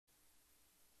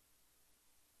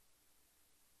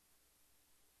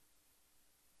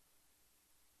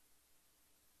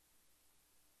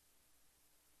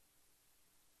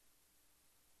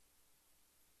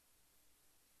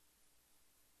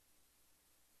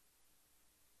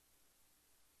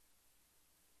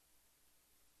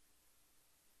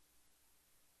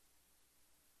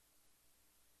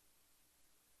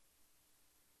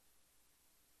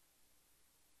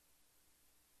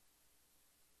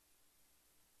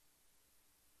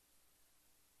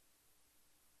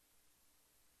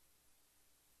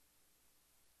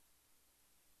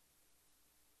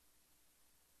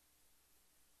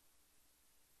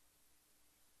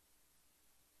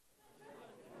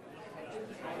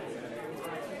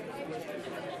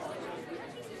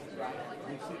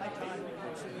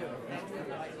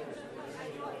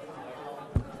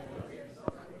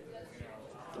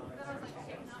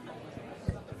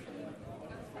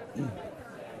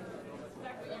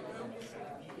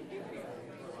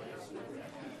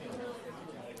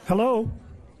Hello.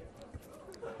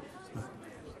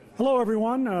 Hello,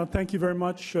 everyone. Thank you very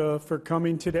much for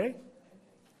coming today.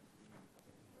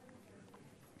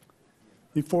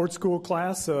 The Ford School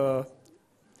class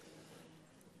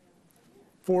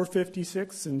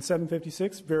 456 and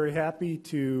 756, very happy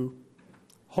to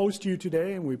host you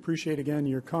today, and we appreciate again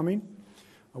your coming.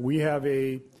 We have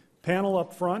a panel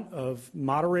up front of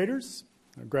moderators,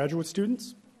 graduate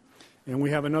students, and we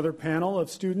have another panel of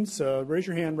students, raise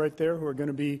your hand right there, who are going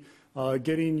to be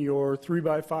getting your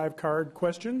 3x5 card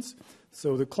questions.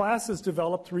 So the class has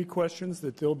developed 3 questions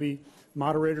that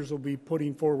moderators will be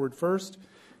putting forward first,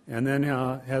 and then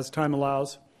as time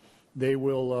allows, they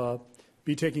will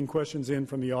be taking questions in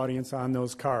from the audience on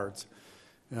those cards.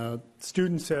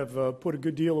 Students have put a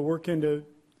good deal of work into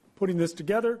putting this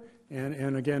together,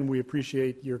 and again, we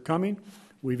appreciate your coming.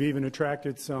 We've even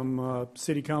attracted some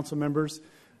city council members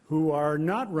who are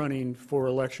not running for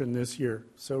election this year.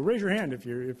 So raise your hand if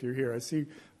you're here. I see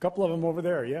a couple of them over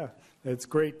there. Yeah, it's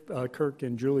great, Kirk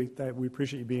and Julie. We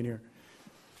appreciate you being here.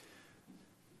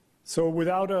 So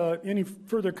without any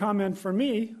further comment from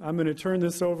me, I'm going to turn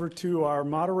this over to our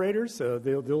moderators.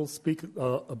 They'll speak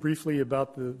briefly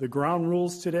about the ground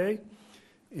rules today,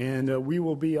 and we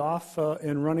will be off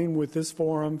and running with this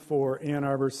forum for Ann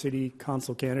Arbor City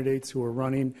Council candidates who are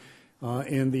running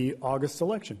in the August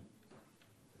election.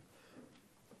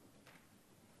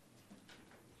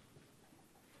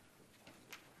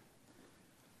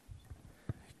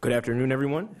 Good afternoon,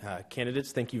 everyone.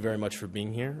 Candidates, thank you very much for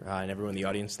being here. And everyone in the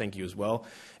audience, thank you as well.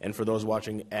 And for those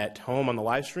watching at home on the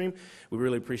live stream, we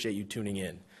really appreciate you tuning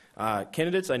in.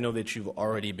 Candidates, I know that you've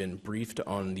already been briefed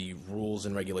on the rules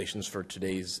and regulations for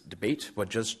today's debate, but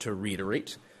just to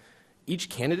reiterate,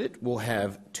 each candidate will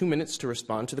have 2 minutes to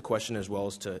respond to the question as well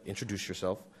as to introduce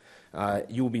yourself.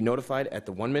 You will be notified at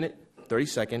the 1 minute,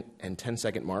 30-second, and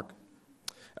 10-second mark.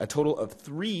 A total of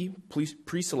 3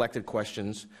 pre-selected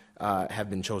questions have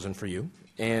been chosen for you.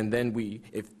 And then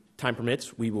if time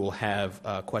permits, we will have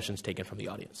questions taken from the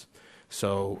audience.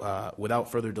 So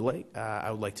without further delay, I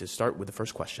would like to start with the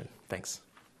first question. Thanks.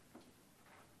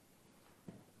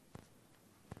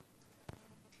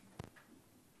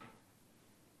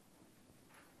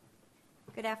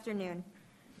 Good afternoon.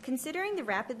 Considering the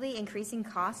rapidly increasing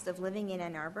cost of living in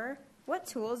Ann Arbor, what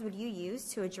tools would you use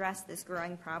to address this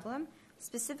growing problem,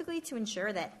 specifically to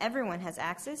ensure that everyone has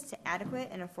access to adequate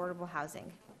and affordable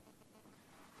housing?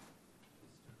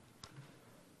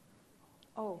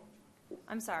 Oh,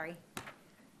 I'm sorry.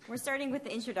 We're starting with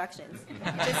the introductions.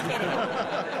 Just kidding.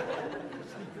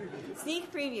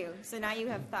 Sneak preview, so now you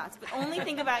have thoughts, but only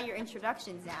think about your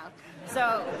introductions now.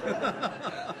 So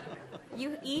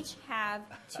you each have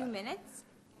 2 minutes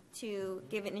to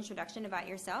give an introduction about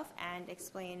yourself and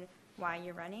explain why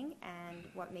you're running and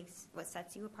what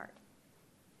sets you apart.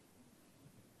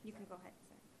 You can go ahead,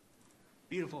 sir.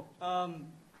 Beautiful. Can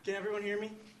everyone hear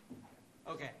me?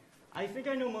 Okay. I think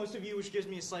I know most of you, which gives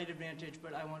me a slight advantage,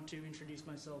 but I want to introduce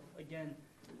myself again.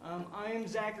 I am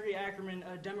Zachary Ackerman,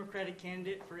 a Democratic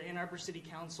candidate for Ann Arbor City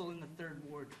Council in the 3rd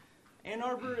Ward. Ann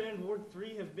Arbor and Ward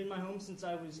 3 have been my home since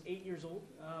I was 8 years old.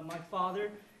 My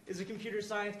father is a computer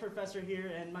science professor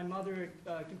here, and my mother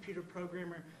a computer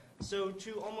programmer. So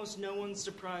to almost no one's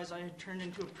surprise, I had turned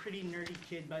into a pretty nerdy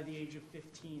kid by the age of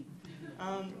 15.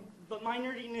 But my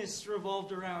nerdiness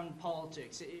revolved around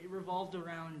politics. It revolved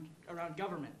around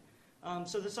government.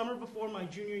 So the summer before my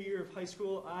junior year of high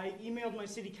school, I emailed my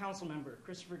city council member,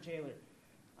 Christopher Taylor.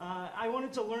 I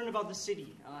wanted to learn about the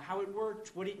city, how it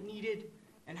worked, what it needed,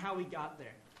 and how we got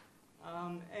there.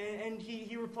 And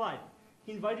he replied.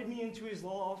 He invited me into his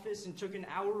law office and took an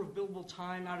hour of billable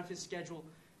time out of his schedule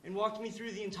and walked me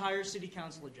through the entire city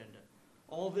council agenda.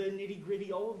 All the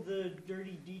nitty-gritty, all of the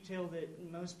dirty detail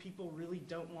that most people really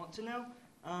don't want to know.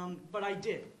 But I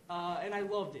did, and I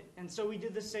loved it. And so we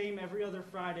did the same every other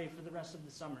Friday for the rest of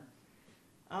the summer.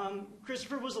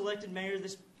 Christopher was elected mayor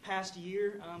this past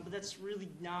year, but that's really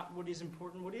not what is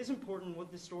important. What is important,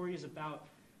 what this story is about,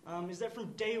 is that from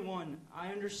day one, I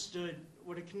understood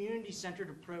what a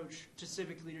community-centered approach to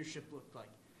civic leadership looked like.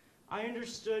 I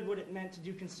understood what it meant to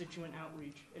do constituent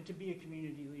outreach and to be a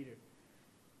community leader.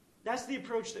 That's the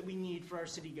approach that we need for our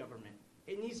city government.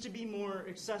 It needs to be more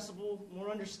accessible, more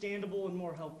understandable, and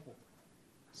more helpful.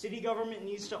 City government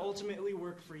needs to ultimately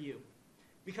work for you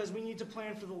because we need to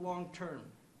plan for the long term.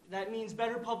 That means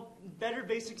better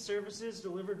basic services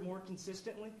delivered more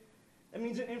consistently. That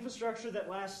means an infrastructure that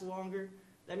lasts longer.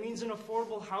 That means an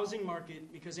affordable housing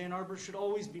market, because Ann Arbor should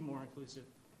always be more inclusive.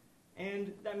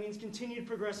 And that means continued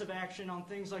progressive action on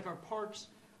things like our parks,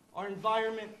 our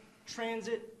environment,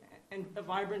 transit, and a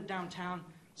vibrant downtown,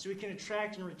 so we can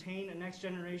attract and retain a next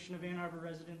generation of Ann Arbor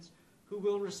residents who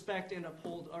will respect and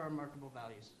uphold our remarkable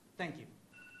values. Thank you.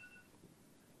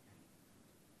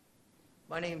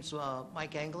 My name's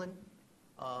Mike Anglin.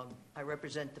 I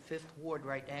represent the 5th Ward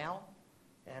right now,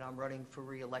 and I'm running for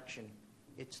re-election.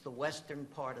 It's the western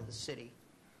part of the city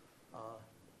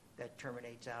that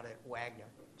terminates out at Wagner,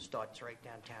 starts right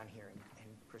downtown here and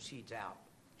proceeds out.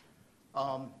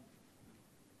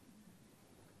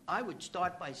 I would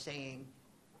start by saying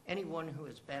anyone who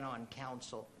has been on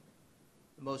council,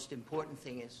 the most important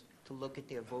thing is to look at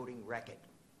their voting record.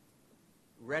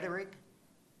 Rhetoric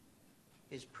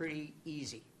is pretty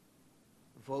easy.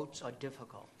 Votes are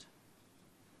difficult.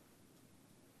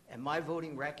 And my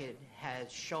voting record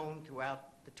has shown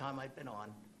throughout the time I've been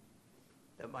on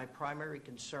that my primary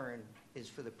concern is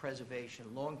for the preservation,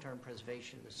 long-term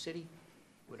preservation of the city,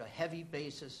 with a heavy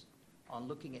basis on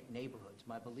looking at neighborhoods.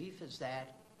 My belief is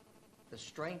that the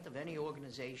strength of any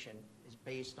organization is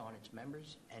based on its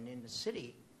members, and in the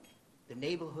city, the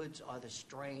neighborhoods are the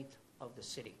strength of the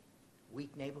city.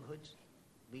 Weak neighborhoods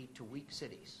lead to weak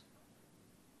cities.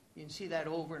 You can see that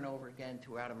over and over again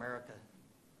throughout America.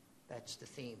 That's the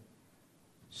theme.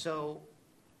 So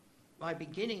my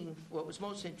beginning, what was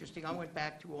most interesting, I went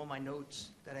back to all my notes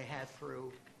that I had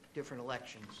through different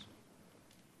elections.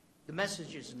 The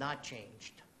message has not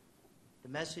changed. The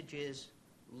message is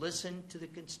listen to the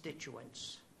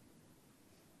constituents.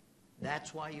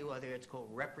 That's why you are there. It's called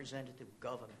representative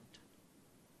government.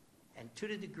 And to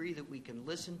the degree that we can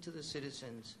listen to the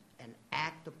citizens and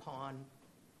act upon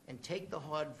and take the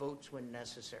hard votes when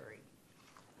necessary,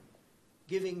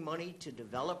 giving money to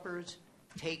developers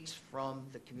takes from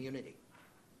the community.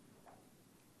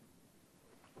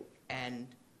 And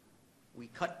we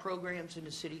cut programs in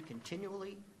the city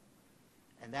continually,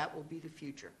 and that will be the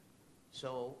future.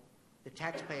 So the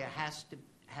taxpayer has to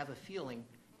have a feeling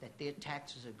that their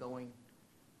taxes are going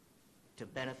to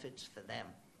benefits for them.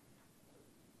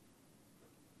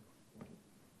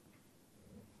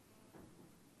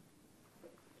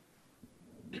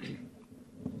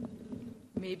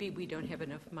 Maybe we don't have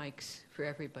enough mics for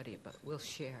everybody, but we'll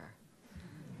share.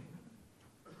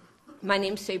 My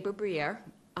name's Sabre Briere.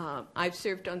 I've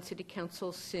served on City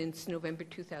Council since November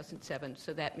 2007,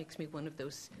 so that makes me one of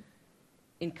those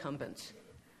incumbents.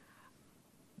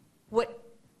 What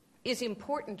is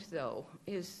important, though,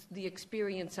 is the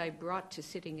experience I brought to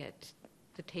sitting at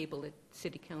the table at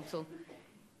City Council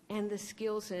and the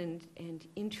skills and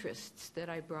interests that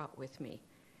I brought with me,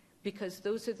 because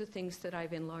those are the things that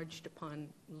I've enlarged upon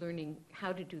learning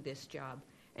how to do this job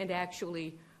and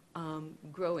actually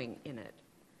growing in it.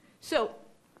 So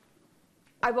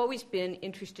I've always been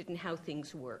interested in how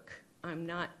things work. I'm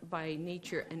not by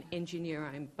nature an engineer.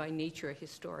 I'm by nature a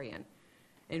historian.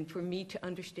 And for me to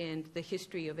understand the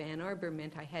history of Ann Arbor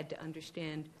meant I had to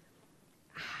understand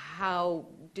how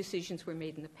decisions were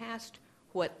made in the past,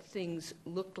 what things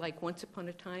looked like once upon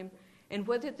a time, and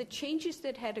whether the changes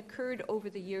that had occurred over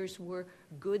the years were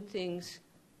good things,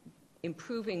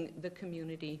 improving the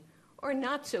community, or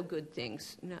not so good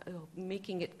things,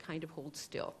 making it kind of hold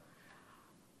still.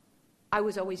 I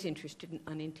was always interested in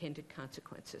unintended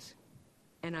consequences,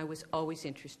 and I was always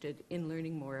interested in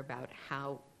learning more about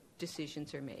how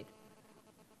decisions are made.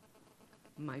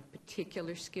 My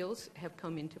particular skills have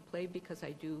come into play because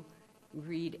I do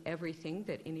read everything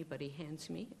that anybody hands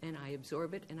me, and I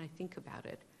absorb it and I think about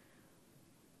it.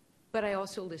 But I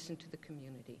also listen to the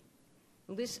community.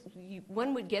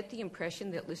 One would get the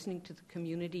impression that listening to the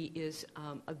community is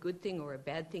a good thing or a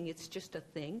bad thing. It's just a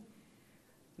thing.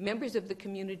 Members of the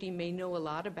community may know a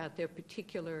lot about their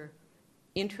particular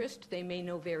interest. They may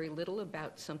know very little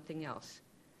about something else.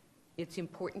 It's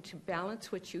important to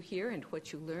balance what you hear and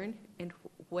what you learn and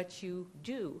what you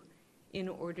do in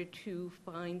order to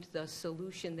find the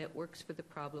solution that works for the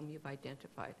problem you've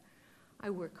identified. I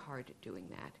work hard at doing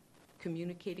that,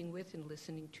 communicating with and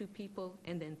listening to people,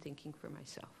 and then thinking for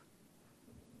myself.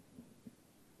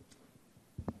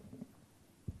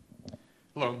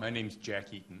 Hello, my name's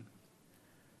Jack Eaton.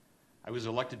 I was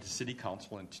elected to City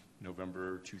Council in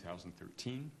November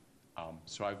 2013,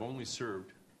 so I've only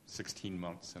served 16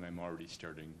 months, and I'm already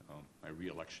starting my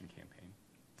re-election campaign.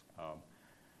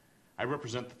 I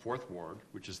represent the 4th Ward,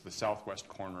 which is the southwest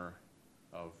corner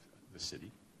of the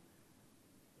city.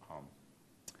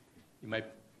 In my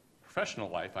professional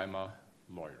life, I'm a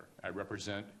lawyer. I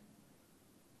represent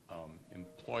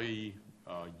employee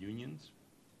unions,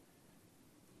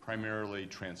 primarily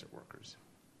transit workers.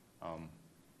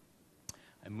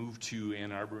 I moved to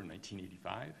Ann Arbor in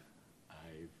 1985.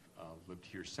 I've lived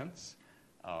here since.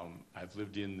 I've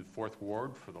lived in the 4th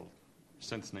Ward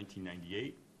since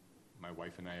 1998. My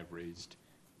wife and I have raised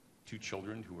 2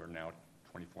 children who are now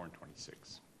 24 and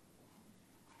 26.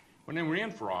 When I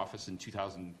ran for office in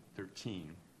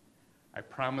 2013, I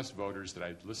promised voters that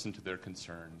I'd listen to their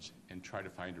concerns and try to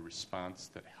find a response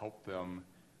that helped them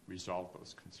resolve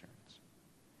those concerns.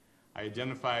 I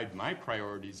identified my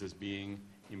priorities as being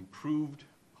improved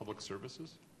public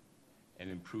services and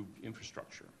improved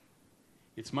infrastructure.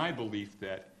 It's my belief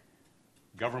that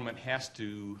government has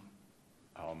to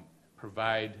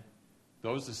provide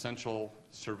those essential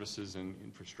services and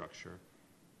infrastructure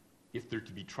if they're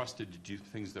to be trusted to do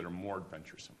things that are more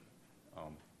adventuresome.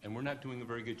 And we're not doing a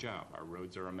very good job. Our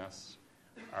roads are a mess.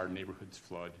 Our neighborhoods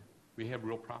flood. We have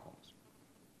real problems.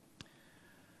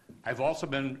 I've also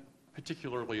been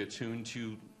particularly attuned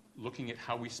to looking at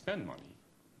how we spend money.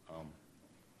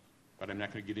 But I'm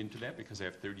not going to get into that because I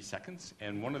have 30 seconds.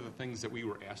 And one of the things that we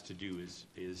were asked to do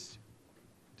is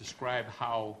describe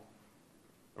how,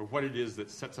 or what it is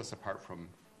that sets us apart from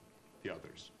the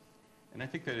others. And I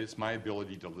think that it's my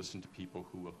ability to listen to people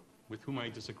with whom I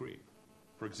disagree.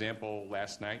 For example,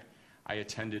 last night I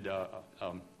attended a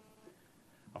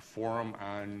forum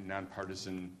on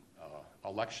nonpartisan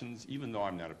elections, even though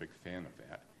I'm not a big fan of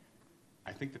that.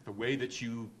 I think that the way that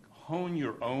you hone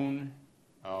your own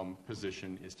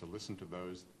position is to listen to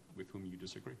those with whom you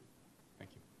disagree.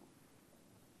 Thank you.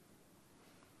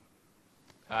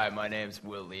 Hi, my name's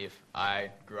Will Leaf. I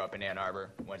grew up in Ann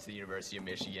Arbor, went to the University of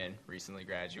Michigan, recently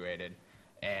graduated,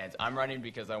 and I'm running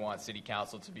because I want City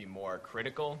Council to be more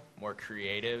critical, more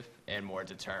creative, and more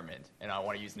determined. And I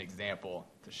want to use an example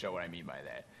to show what I mean by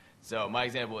that. So my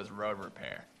example is road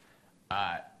repair.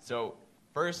 So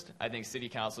first, I think City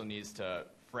Council needs to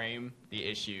frame the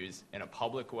issues in a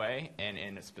public way and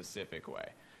in a specific way.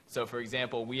 So for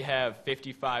example, we have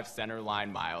 55 center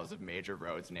line miles of major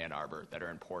roads in Ann Arbor that are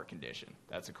in poor condition.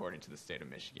 That's according to the state of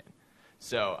Michigan.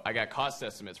 So I got cost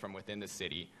estimates from within the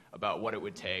city about what it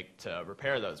would take to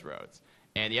repair those roads.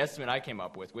 And the estimate I came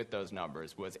up with those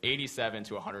numbers was $87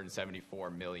 to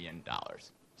 $174 million.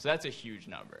 So that's a huge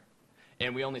number.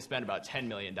 And we only spend about $10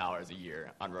 million a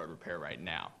year on road repair right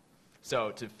now.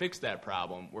 So to fix that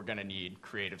problem, we're going to need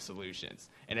creative solutions.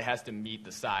 And it has to meet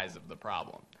the size of the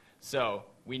problem. So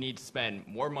we need to spend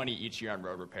more money each year on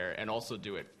road repair and also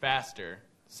do it faster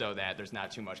so that there's not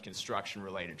too much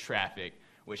construction-related traffic,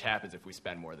 which happens if we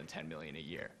spend more than $10 million a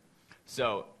year.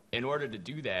 So in order to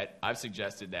do that, I've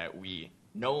suggested that we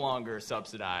no longer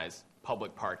subsidize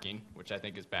public parking, which I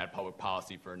think is bad public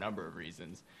policy for a number of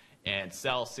reasons, and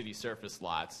sell city surface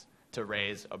lots to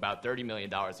raise about $30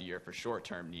 million a year for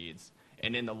short-term needs,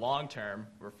 and in the long term,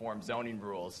 reform zoning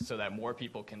rules so that more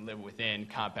people can live within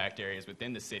compact areas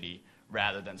within the city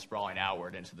rather than sprawling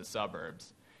outward into the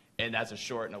suburbs. And that's a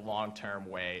short and a long-term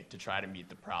way to try to meet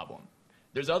the problem.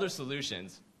 There's other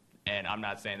solutions, and I'm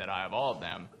not saying that I have all of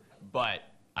them, but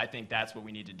I think that's what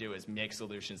we need to do is make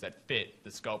solutions that fit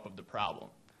the scope of the problem.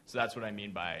 So that's what I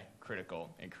mean by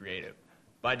critical and creative.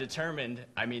 By determined,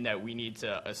 I mean that we need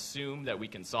to assume that we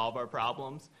can solve our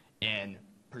problems and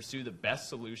pursue the best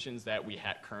solutions that we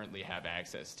currently have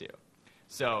access to.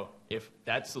 So if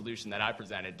that solution that I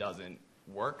presented doesn't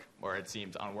work or it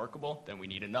seems unworkable, then we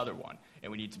need another one.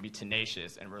 And we need to be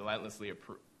tenacious and relentlessly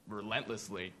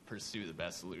pursue the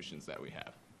best solutions that we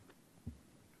have.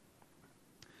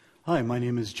 Hi, my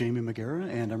name is Jamie McGarrah,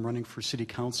 and I'm running for City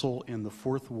Council in the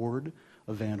 4th Ward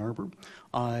of Ann Arbor.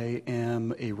 I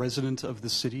am a resident of the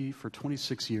city for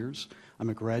 26 years.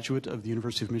 I'm a graduate of the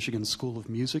University of Michigan School of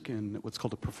Music in what's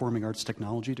called a Performing Arts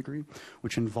Technology degree,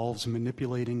 which involves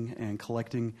manipulating and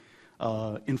collecting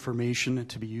information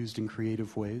to be used in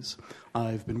creative ways.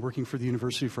 I've been working for the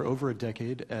university for over a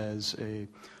decade as a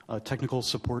technical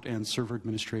support and server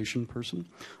administration person.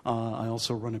 I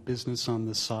also run a business on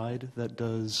the side that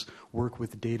does work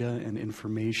with data and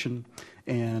information,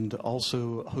 and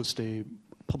also host a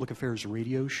public affairs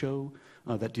radio show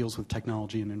that deals with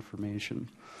technology and information.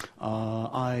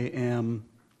 I am,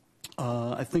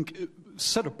 I think,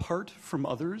 set apart from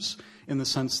others in the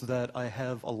sense that I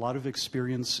have a lot of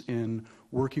experience in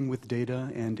working with data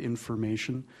and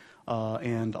information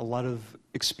and a lot of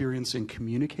experience in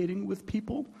communicating with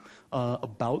people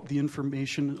about the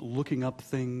information, looking up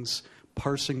things,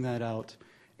 parsing that out.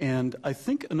 And I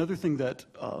think another thing that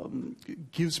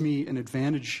gives me an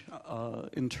advantage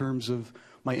in terms of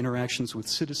my interactions with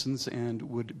citizens and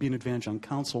would be an advantage on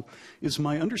council is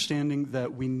my understanding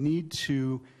that we need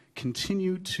to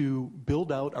continue to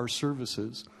build out our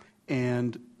services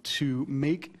and to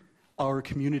make our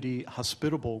community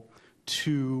hospitable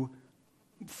to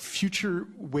future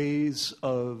ways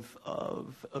of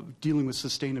dealing with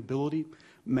sustainability,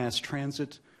 mass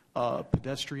transit,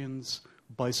 pedestrians,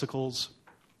 bicycles,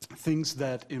 things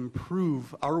that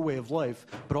improve our way of life,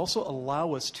 but also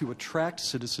allow us to attract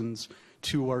citizens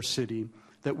to our city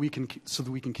so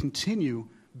that we can continue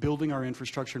building our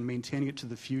infrastructure and maintaining it to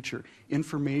the future.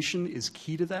 Information is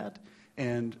key to that,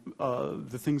 and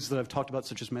the things that I've talked about,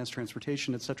 such as mass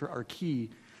transportation, et cetera, are key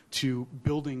to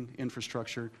building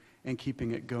infrastructure and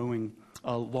keeping it going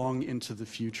long into the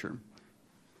future.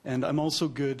 And I'm also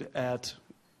good at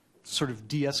sort of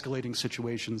de-escalating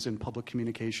situations in public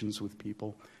communications with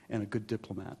people, and a good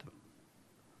diplomat.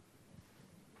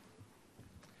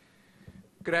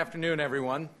 Good afternoon,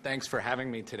 everyone. Thanks for having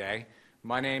me today.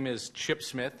 My name is Chip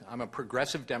Smith. I'm a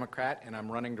progressive Democrat, and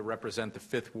I'm running to represent the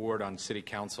 5th Ward on City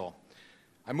Council.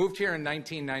 I moved here in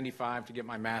 1995 to get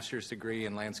my master's degree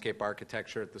in landscape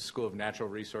architecture at the School of Natural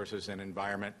Resources and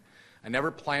Environment. I never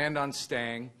planned on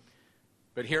staying,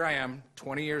 but here I am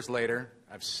 20 years later.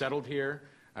 I've settled here.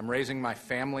 I'm raising my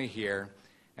family here.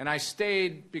 And I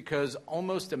stayed because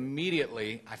almost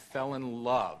immediately I fell in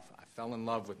love. I fell in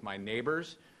love with my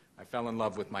neighbors. I fell in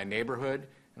love with my neighborhood.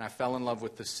 And I fell in love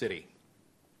with the city.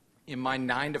 In my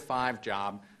 9-to-5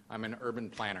 job, I'm an urban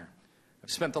planner.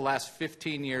 I've spent the last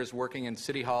 15 years working in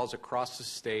city halls across the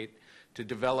state to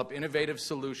develop innovative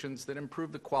solutions that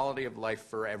improve the quality of life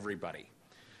for everybody.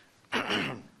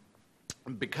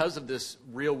 Because of this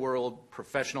real-world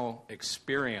professional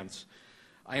experience,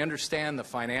 I understand the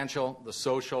financial, the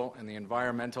social, and the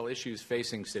environmental issues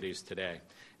facing cities today,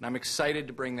 and I'm excited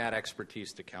to bring that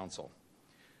expertise to council.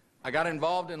 I got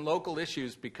involved in local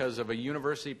issues because of a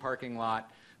university parking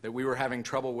lot that we were having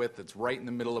trouble with that's right in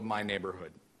the middle of my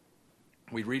neighborhood.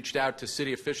 We reached out to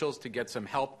city officials to get some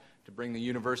help to bring the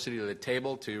university to the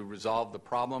table to resolve the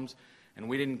problems, and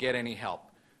we didn't get any help.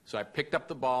 So I picked up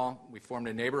the ball, we formed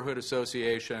a neighborhood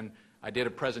association, I did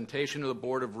a presentation to the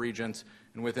Board of Regents,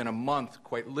 and within a month,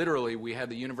 quite literally, we had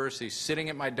the university sitting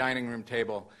at my dining room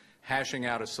table hashing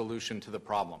out a solution to the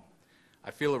problem.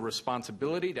 I feel a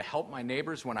responsibility to help my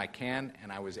neighbors when I can,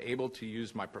 and I was able to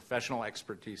use my professional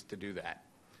expertise to do that.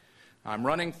 I'm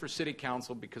running for City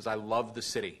Council because I love the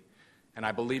city, and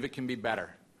I believe it can be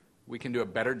better. We can do a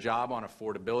better job on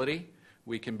affordability.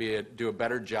 We can do a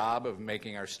better job of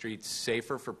making our streets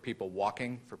safer for people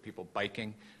walking, for people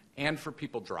biking, and for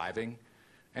people driving.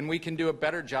 And we can do a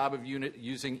better job of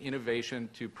using innovation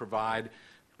to provide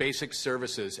basic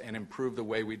services and improve the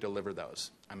way we deliver those.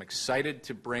 I'm excited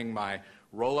to bring my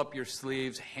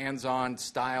roll-up-your-sleeves, hands-on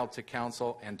style to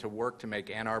council and to work to make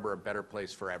Ann Arbor a better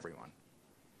place for everyone.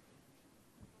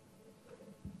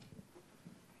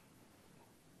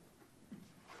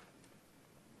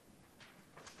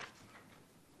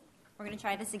 We're going to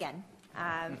try this again.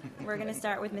 We're going to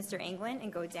start with Mr. Anglin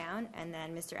and go down, and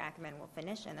then Mr. Ackerman will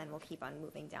finish, and then we'll keep on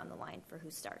moving down the line for who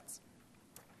starts.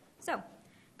 So,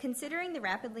 considering the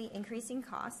rapidly increasing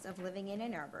cost of living in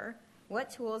Ann Arbor, what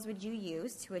tools would you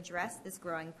use to address this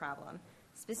growing problem,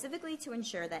 specifically to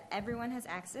ensure that everyone has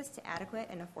access to adequate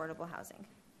and affordable housing?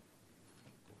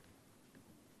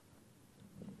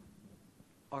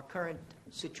 Our current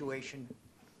situation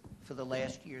for the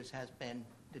last years has been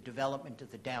the development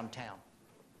of the downtown.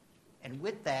 And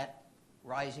with that,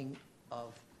 rising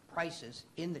of prices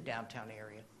in the downtown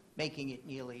area, making it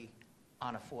nearly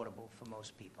unaffordable for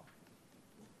most people.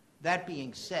 That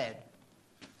being said,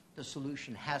 the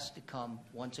solution has to come,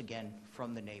 once again,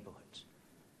 from the neighborhoods.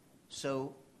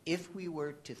 So if we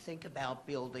were to think about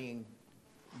building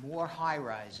more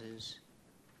high-rises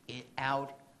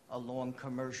out along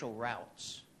commercial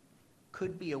routes,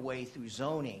 could be a way through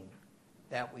zoning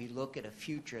that we look at a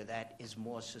future that is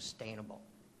more sustainable.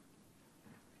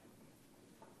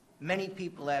 Many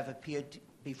people have appeared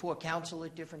before council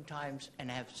at different times and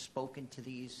have spoken to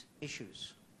these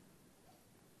issues.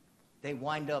 They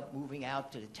wind up moving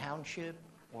out to the township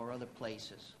or other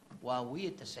places, while we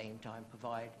at the same time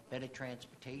provide better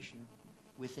transportation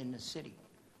within the city.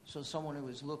 So someone who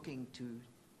is looking to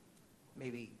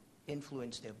maybe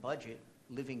influence their budget,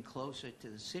 living closer to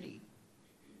the city,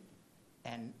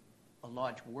 and a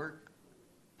large work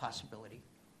possibility,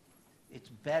 it's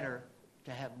better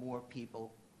to have more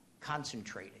people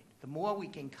concentrated. The more we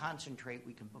can concentrate,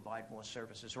 we can provide more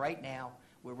services. Right now,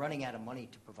 we're running out of money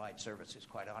to provide services,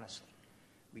 quite honestly.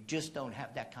 We just don't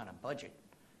have that kind of budget.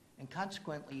 And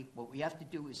consequently, what we have to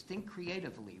do is think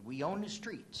creatively. We own the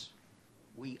streets.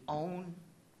 We own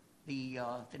the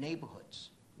neighborhoods.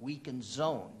 We can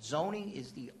zone. Zoning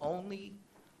is the only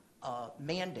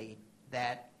mandate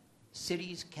that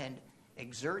cities can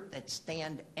exert that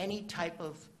stand any type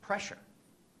of pressure.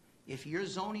 If your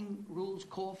zoning rules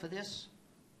call for this,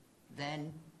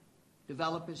 then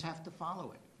developers have to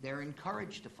follow it. They're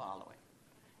encouraged to follow it.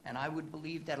 And I would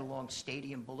believe that along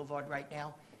Stadium Boulevard right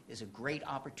now is a great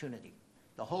opportunity.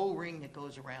 The whole ring that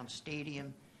goes around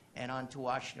Stadium and onto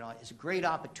Washington is a great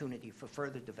opportunity for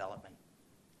further development.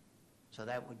 So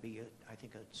that would be, I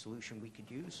think, a solution we could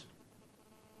use.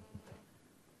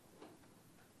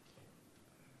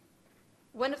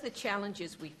 One of the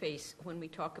challenges we face when we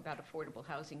talk about affordable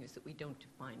housing is that we don't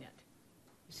define it.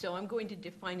 So I'm going to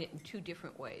define it in two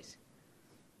different ways.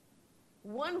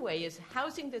 One way is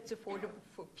housing that's affordable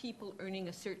for people earning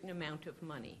a certain amount of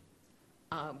money.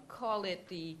 Call it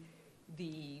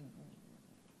the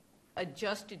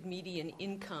adjusted median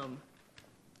income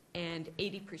and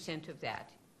 80% of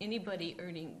that. Anybody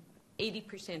earning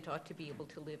 80% ought to be able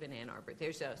to live in Ann Arbor.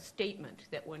 There's a statement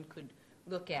that one could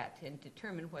look at and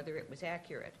determine whether it was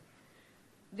accurate.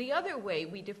 The other way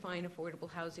we define affordable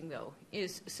housing, though,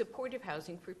 is supportive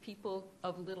housing for people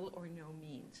of little or no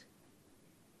means.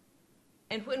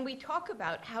 And when we talk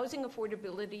about housing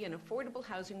affordability and affordable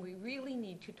housing, we really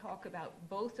need to talk about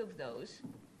both of those,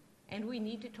 and we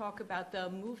need to talk about the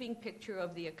moving picture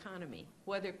of the economy,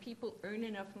 whether people earn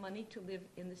enough money to live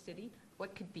in the city,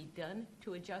 what could be done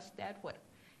to adjust that, what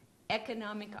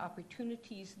economic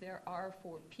opportunities there are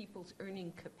for people's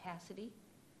earning capacity,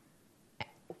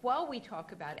 while we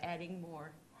talk about adding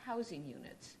more housing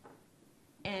units.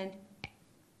 And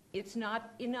it's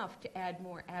not enough to add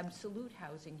more absolute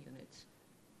housing units.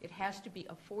 It has to be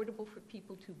affordable for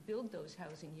people to build those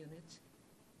housing units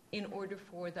in order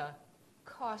for the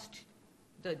cost,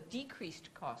 the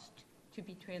decreased cost, to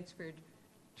be transferred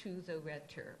to the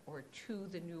renter or to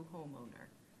the new homeowner.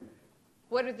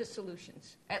 What are the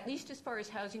solutions? At least as far as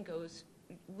housing goes,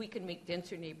 we can make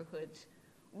denser neighborhoods.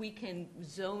 We can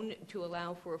zone to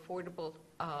allow for affordable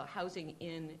housing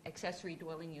in accessory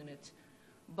dwelling units.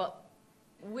 But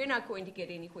we're not going to get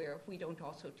anywhere if we don't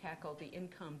also tackle the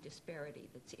income disparity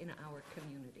that's in our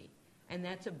community. And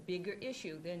that's a bigger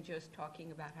issue than just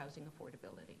talking about housing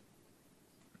affordability.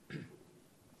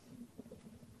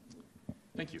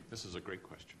 Thank you. This is a great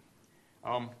question.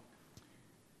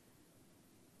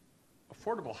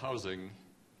 Affordable housing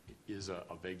is a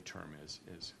vague term, as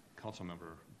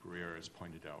Councilmember Breyer has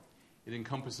pointed out. It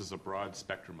encompasses a broad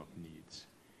spectrum of needs.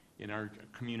 In our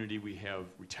community, we have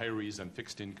retirees on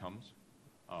fixed incomes.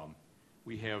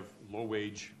 We have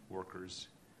low-wage workers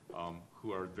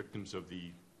who are victims of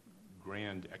the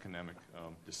grand economic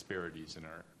disparities in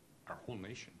our whole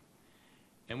nation.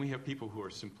 And we have people who are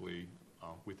simply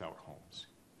without homes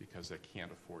because they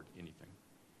can't afford anything.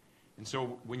 And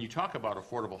so when you talk about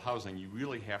affordable housing, you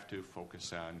really have to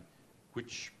focus on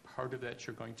which part of that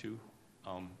you're going to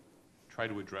try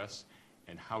to address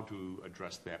and how to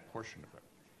address that portion of it.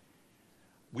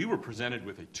 We were presented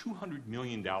with a $200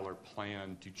 million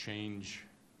plan to change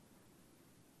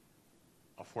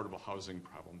affordable housing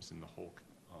problems in the whole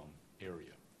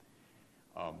area.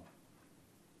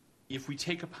 If we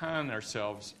take upon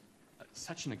ourselves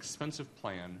such an expensive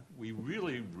plan, we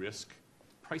really risk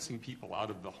pricing people out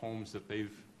of the homes that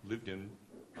they've lived in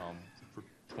for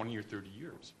 20 or 30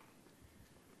 years.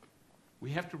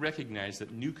 We have to recognize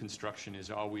that new construction is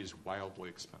always wildly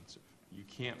expensive. You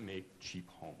can't make cheap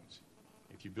homes.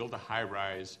 If you build a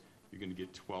high-rise, you're going to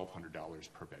get $1,200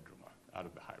 per bedroom out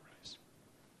of the high-rise.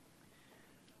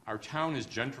 Our town is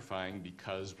gentrifying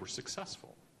because we're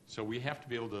successful. So we have to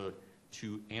be able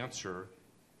to answer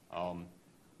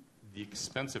the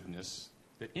expensiveness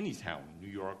that any town, New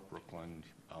York, Brooklyn,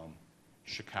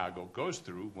 Chicago, goes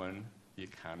through when the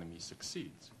economy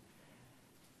succeeds.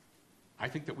 I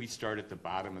think that we start at the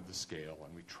bottom of the scale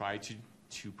and we try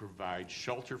to provide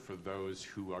shelter for those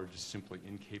who are just simply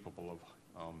incapable of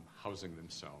housing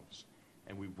themselves.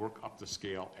 And we work up the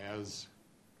scale as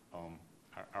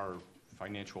our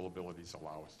financial abilities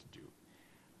allow us to do.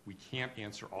 We can't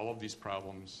answer all of these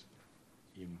problems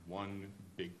in one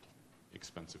big,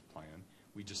 expensive plan.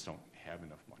 We just don't have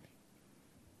enough money.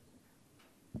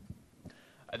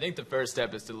 I think the first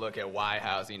step is to look at why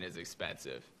housing is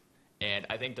expensive. And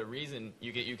I think the reason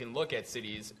you can look at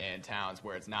cities and towns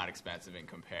where it's not expensive and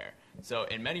compare. So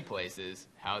in many places,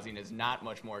 housing is not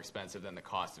much more expensive than the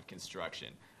cost of construction.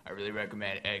 I really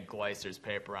recommend Ed Gleiser's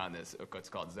paper on this, what's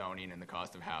called zoning and the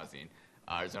cost of housing,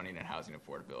 or zoning and housing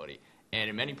affordability. And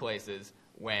in many places,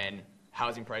 when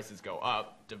housing prices go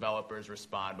up, developers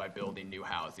respond by building new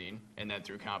housing, and then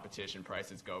through competition,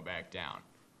 prices go back down.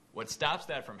 What stops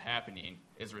that from happening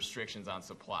is restrictions on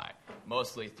supply,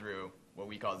 mostly through what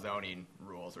we call zoning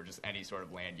rules or just any sort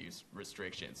of land use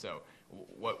restriction. So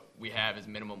what we have is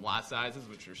minimum lot sizes,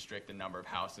 which restrict the number of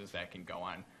houses that can go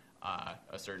on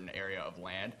a certain area of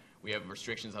land. We have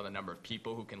restrictions on the number of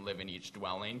people who can live in each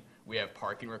dwelling. We have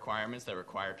parking requirements that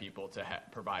require people to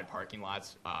provide parking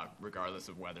lots regardless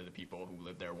of whether the people who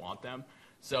live there want them.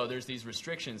 So there's these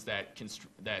restrictions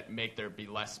that make there be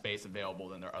less space available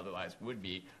than there otherwise would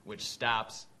be, which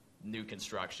stops new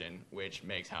construction, which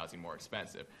makes housing more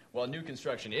expensive. Well, new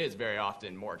construction is very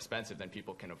often more expensive than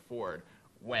people can afford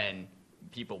when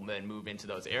people then move into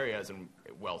those areas and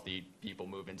wealthy people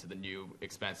move into the new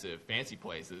expensive fancy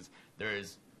places. There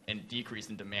is a decrease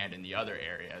in demand in the other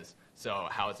areas, so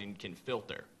housing can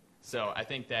filter. So I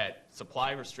think that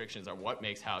supply restrictions are what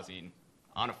makes housing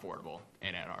unaffordable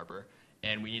in Ann Arbor,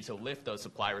 and we need to lift those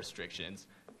supply restrictions,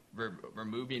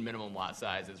 removing minimum lot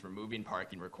sizes, removing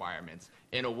parking requirements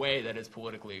in a way that is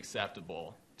politically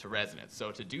acceptable to residents.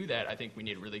 So to do that, I think we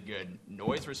need really good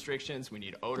noise restrictions, we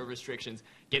need odor restrictions,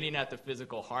 getting at the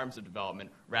physical harms of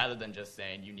development rather than just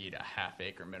saying you need a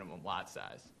half-acre minimum lot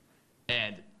size.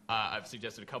 And I've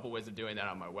suggested a couple ways of doing that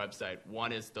on my website.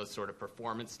 One is those sort of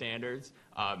performance standards,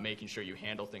 making sure you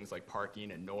handle things like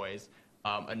parking and noise.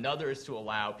 Another is to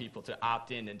allow people to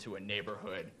opt into a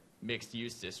neighborhood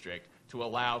mixed-use district,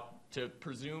 to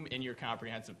presume in your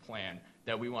comprehensive plan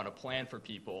that we want to plan for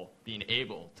people being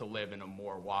able to live in a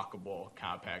more walkable,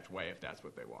 compact way if that's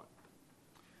what they want.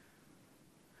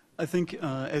 I think,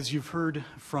 as you've heard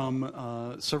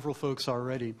from several folks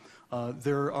already,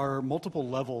 there are multiple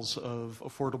levels of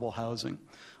affordable housing.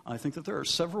 I think that there are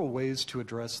several ways to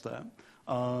address that.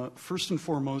 First and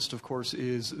foremost, of course,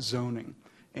 is zoning,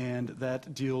 and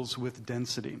that deals with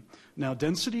density. Now,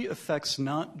 density affects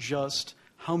not just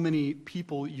how many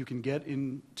people you can get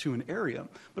into an area,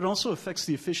 but it also affects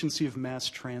the efficiency of mass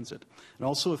transit. It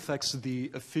also affects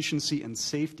the efficiency and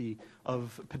safety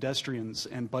of pedestrians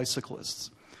and bicyclists.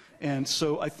 And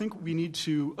so I think we need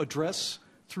to address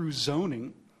through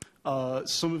zoning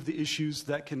some of the issues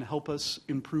that can help us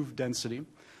improve density.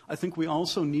 I think we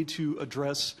also need to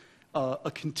address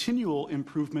a continual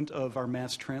improvement of our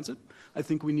mass transit. I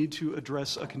think we need to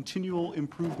address a continual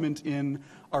improvement in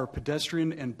our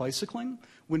pedestrian and bicycling.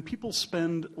 When people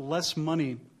spend less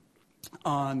money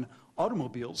on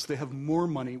automobiles, they have more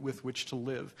money with which to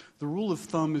live. The rule of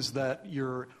thumb is that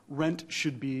your rent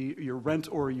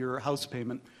or your house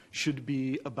payment should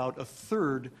be about a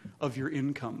third of your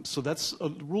income. So that's a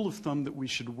rule of thumb that we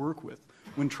should work with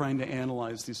when trying to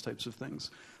analyze these types of things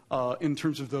in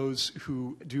terms of those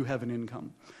who do have an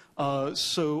income.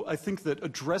 So I think that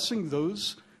addressing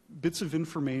those bits of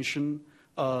information,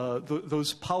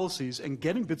 those policies, and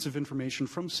getting bits of information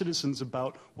from citizens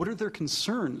about what are their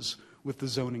concerns with the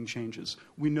zoning changes.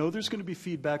 We know there's going to be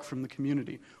feedback from the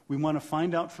community. We want to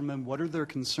find out from them what are their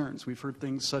concerns. We've heard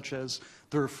things such as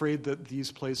they're afraid that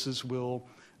these places will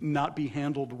not be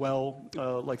handled well,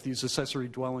 like these accessory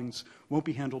dwellings won't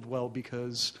be handled well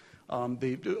because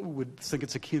they would think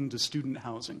it's akin to student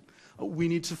housing. We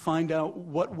need to find out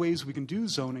what ways we can do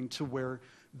zoning to where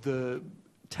the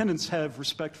tenants have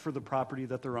respect for the property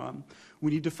that they're on. We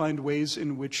need to find ways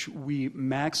in which we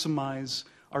maximize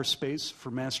our space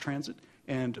for mass transit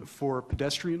and for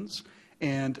pedestrians.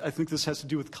 And I think this has to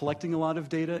do with collecting a lot of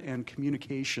data and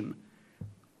communication,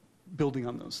 building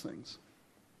on those things.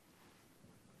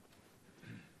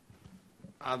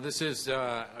 This is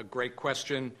a great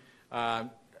question.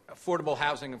 Affordable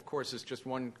housing, of course, is just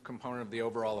one component of the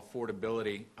overall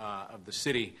affordability of the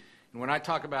city. And when I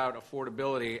talk about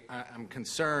affordability, I'm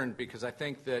concerned because I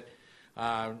think that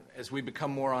as we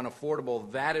become more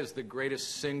unaffordable, that is the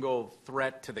greatest single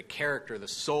threat to the character, the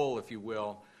soul, if you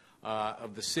will,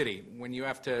 of the city. When you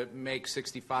have to make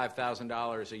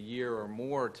 $65,000 a year or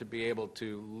more to be able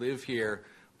to live here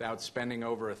without spending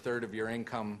over a third of your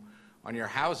income on your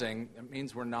housing, it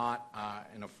means we're not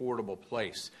an affordable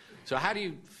place. So how do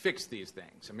you fix these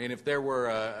things? I mean, if there were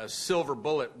a silver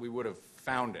bullet, we would have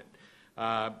found it.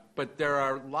 But there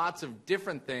are lots of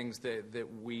different things that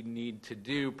we need to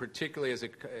do, particularly as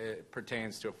it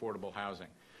pertains to affordable housing.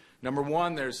 Number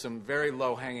one, there's some very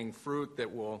low-hanging fruit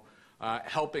that will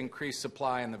help increase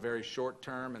supply in the very short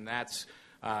term, and that's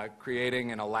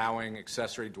creating and allowing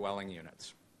accessory dwelling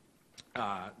units.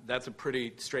 That's a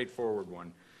pretty straightforward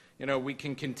one. You know, we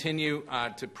can continue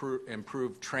to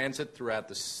improve transit throughout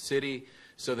the city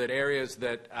so that areas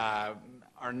that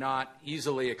are not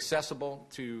easily accessible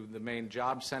to the main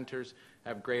job centers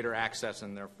have greater access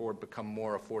and therefore become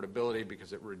more affordability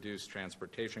because it reduces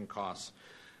transportation costs.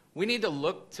 We need to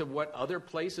look to what other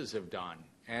places have done.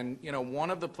 And, you know,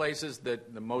 one of the places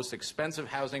that the most expensive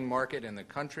housing market in the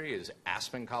country is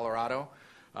Aspen, Colorado.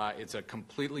 It's a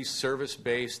completely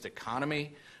service-based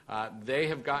economy. They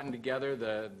have gotten together,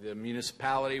 the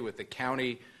municipality with the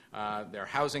county their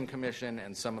housing commission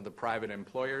and some of the private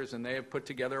employers, and they have put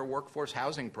together a workforce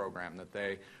housing program that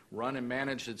they run and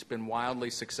manage that's been wildly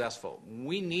successful.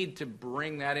 We need to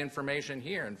bring that information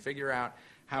here and figure out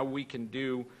how we can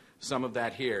do some of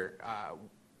that here.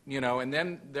 And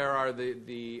then there are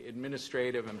the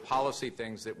administrative and policy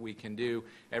things that we can do.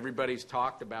 Everybody's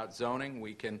talked about zoning.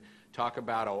 We can talk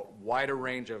about a wider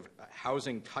range of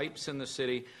housing types in the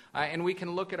city, and we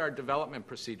can look at our development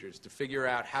procedures to figure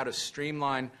out how to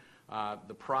streamline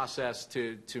the process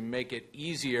to make it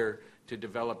easier to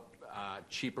develop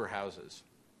cheaper houses.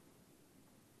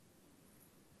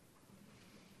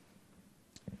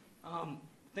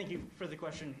 Thank you for the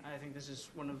question. I think this is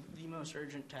one of the most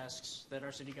urgent tasks that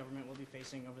our city government will be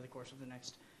facing over the course of the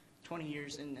next 20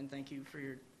 years, and thank you for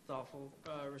your thoughtful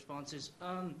responses.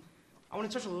 I want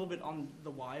to touch a little bit on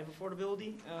the why of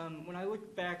affordability. When I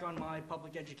look back on my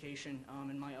public education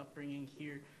and my upbringing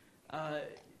here,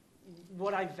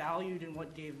 what I valued and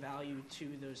what gave value to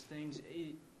those things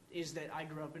is that I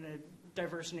grew up in a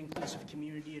diverse and inclusive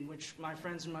community in which my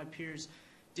friends and my peers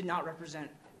did not represent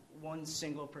one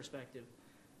single perspective.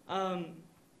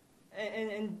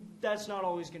 And that's not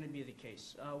always going to be the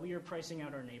case. We are pricing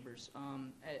out our neighbors.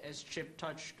 As Chip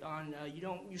touched on,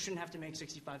 you shouldn't have to make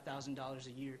 $65,000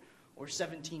 a year or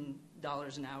 $17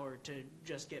 an hour to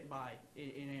just get by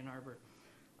in Ann Arbor.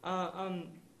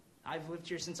 I've lived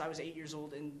here since I was 8 years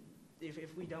old, and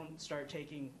if we don't start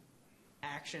taking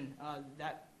action,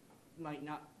 that might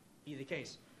not be the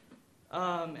case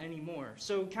anymore.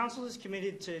 So council is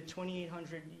committed to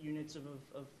 2,800 units of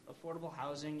affordable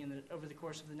housing over the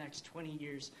course of the next 20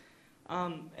 years.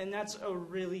 And that's a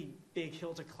really big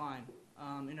hill to climb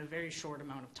in a very short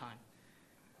amount of time.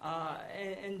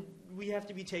 And we have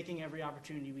to be taking every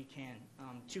opportunity we can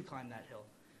to climb that hill.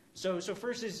 So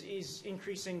first is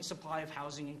increasing supply of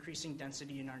housing, increasing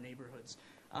density in our neighborhoods.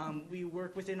 We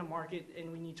work within a market,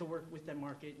 and we need to work with that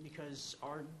market because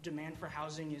our demand for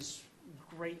housing is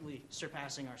greatly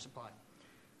surpassing our supply.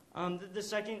 The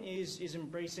second is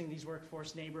embracing these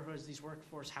workforce neighborhoods, these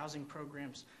workforce housing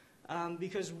programs,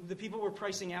 because the people we're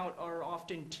pricing out are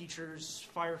often teachers,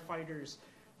 firefighters,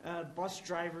 bus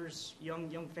drivers,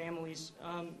 young families,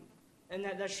 and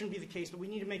that shouldn't be the case, but we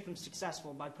need to make them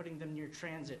successful by putting them near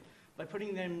transit, by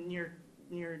putting them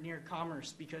near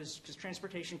commerce, because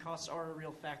transportation costs are a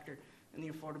real factor in the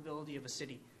affordability of a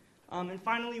city. And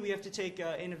finally, we have to take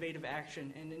innovative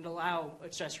action and allow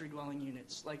accessory dwelling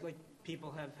units, like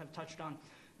people have touched on.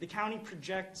 The county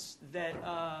projects that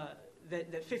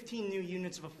 15 new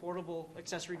units of affordable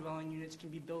accessory dwelling units can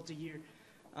be built a year.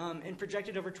 And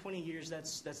projected over 20 years,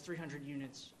 that's 300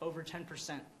 units, over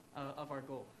 10% of our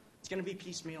goal. It's going to be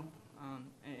piecemeal,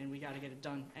 and we got to get it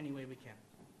done any way we can.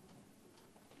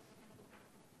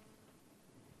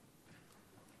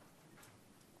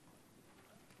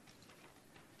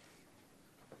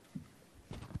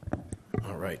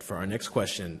 All right, for our next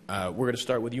question, we're going to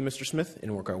start with you, Mr. Smith,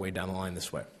 and work our way down the line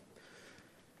this way.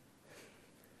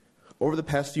 Over the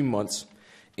past few months,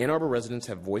 Ann Arbor residents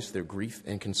have voiced their grief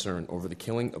and concern over the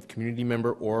killing of community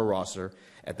member Ora Rosser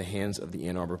at the hands of the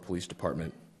Ann Arbor Police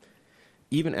Department.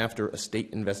 Even after a state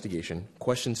investigation,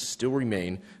 questions still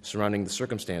remain surrounding the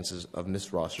circumstances of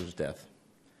Ms. Rosser's death.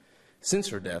 Since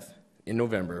her death, in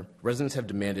November, residents have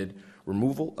demanded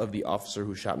removal of the officer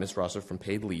who shot Ms. Rosser from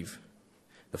paid leave,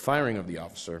 the firing of the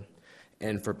officer,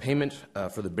 and for payment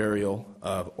for the burial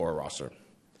of Ora Rosser.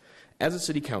 As a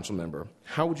city council member,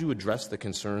 how would you address the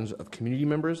concerns of community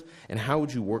members, and how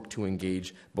would you work to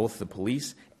engage both the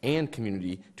police and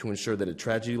community to ensure that a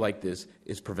tragedy like this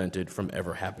is prevented from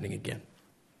ever happening again?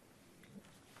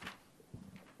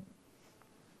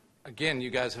 Again, you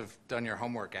guys have done your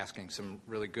homework asking some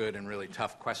really good and really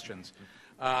tough questions.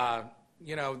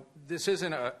 This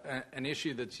isn't an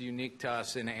issue that's unique to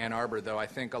us in Ann Arbor, though I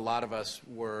think a lot of us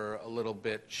were a little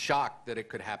bit shocked that it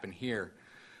could happen here.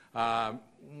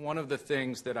 One of the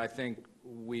things that I think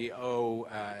we owe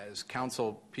as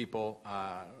council people,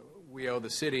 we owe the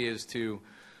city, is to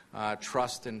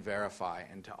trust and verify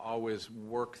and to always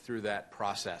work through that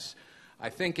process. I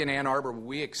think in Ann Arbor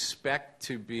we expect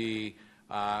to be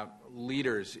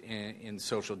leaders in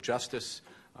social justice,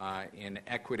 in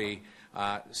equity.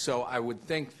 So I would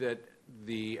think that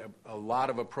a lot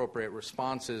of appropriate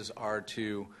responses are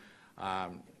to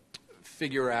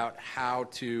figure out how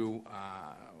to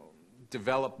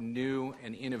develop new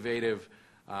and innovative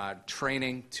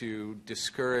training to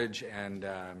discourage and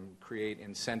create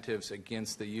incentives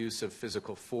against the use of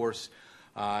physical force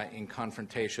in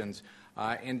confrontations,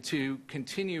 and to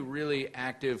continue really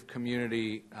active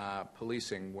community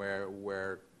policing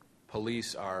where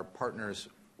police are partners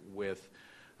with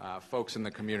folks in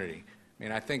the community. I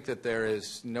mean, I think that there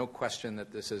is no question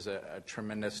that this is a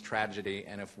tremendous tragedy,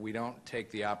 and if we don't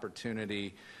take the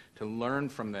opportunity to learn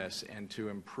from this and to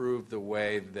improve the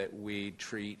way that we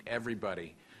treat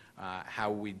everybody, how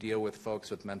we deal with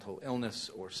folks with mental illness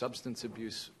or substance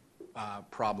abuse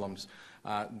problems,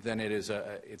 then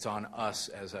it's on us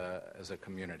as a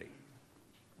community.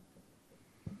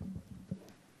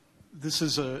 This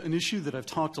is an issue that I've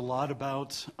talked a lot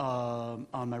about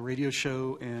on my radio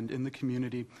show and in the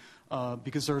community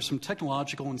because there are some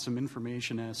technological and some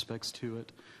information aspects to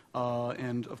it,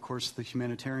 and, of course, the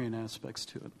humanitarian aspects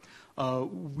to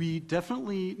it. We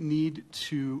definitely need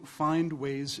to find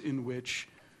ways in which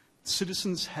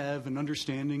citizens have an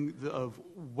understanding of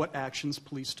what actions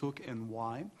police took and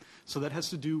why. So that has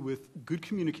to do with good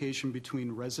communication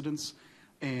between residents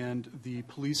and the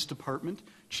police department.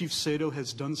 Chief Sato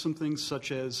has done some things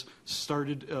such as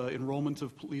started enrollment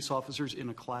of police officers in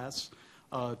a class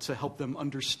to help them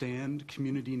understand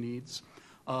community needs.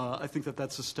 I think that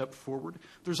that's a step forward.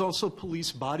 There's also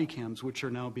police body cams, which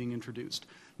are now being introduced.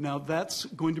 Now, that's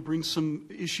going to bring some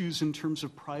issues in terms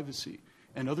of privacy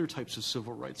and other types of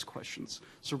civil rights questions.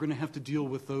 So we're going to have to deal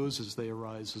with those as they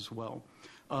arise as well.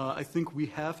 I think we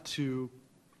have to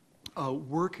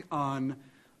work on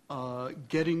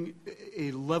getting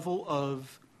a level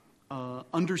of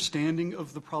understanding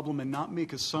of the problem and not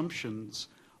make assumptions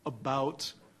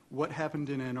about what happened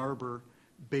in Ann Arbor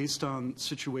based on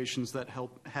situations that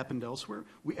happened elsewhere.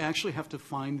 We actually have to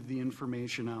find the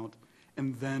information out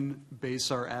and then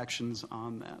base our actions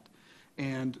on that.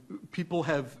 And people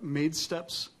have made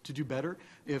steps to do better.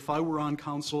 If I were on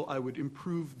council, I would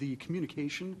improve the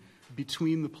communication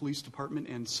between the police department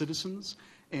and citizens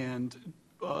and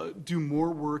do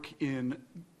more work in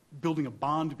building a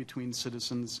bond between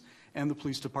citizens and the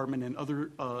police department and other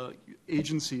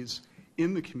agencies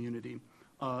in the community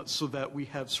so that we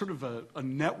have sort of a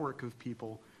network of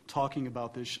people talking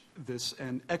about this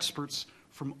and experts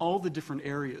from all the different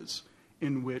areas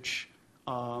in which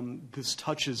this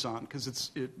touches on,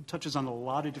 because it touches on a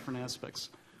lot of different aspects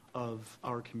of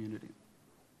our community.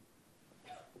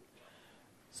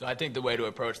 So I think the way to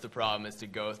approach the problem is to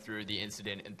go through the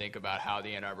incident and think about how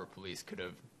the Ann Arbor police could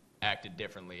have acted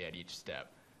differently at each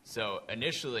step. So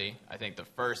initially, I think the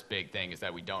first big thing is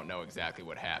that we don't know exactly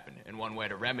what happened. And one way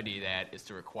to remedy that is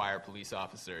to require police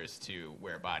officers to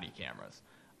wear body cameras.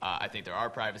 I think there are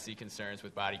privacy concerns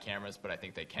with body cameras, but I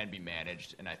think they can be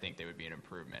managed, and I think they would be an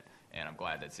improvement. And I'm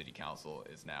glad that City Council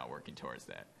is now working towards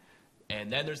that.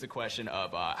 And then there's the question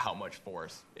of how much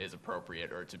force is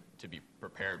appropriate or to be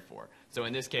prepared for. So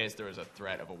in this case, there was a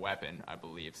threat of a weapon, I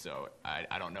believe. So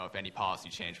I don't know if any policy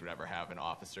change would ever have an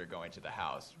officer going to the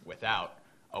house without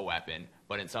a weapon.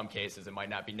 But in some cases, it might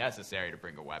not be necessary to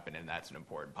bring a weapon, and that's an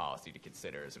important policy to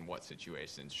consider, is in what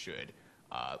situations should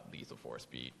lethal force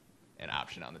be an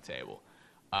option on the table.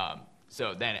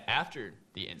 So then after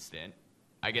the incident,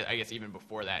 I guess even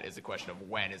before that is the question of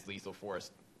when is lethal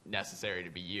force necessary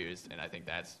to be used, and I think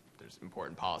there's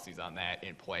important policies on that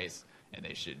in place, and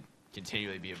they should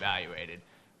continually be evaluated.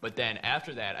 But then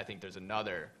after that, I think there's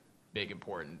another big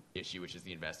important issue, which is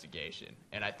the investigation,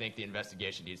 and I think the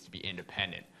investigation needs to be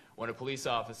independent. When a police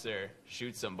officer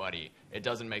shoots somebody, it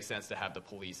doesn't make sense to have the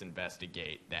police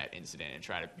investigate that incident and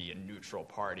try to be a neutral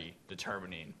party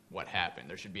determining what happened.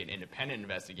 There should be an independent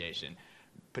investigation,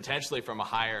 potentially from a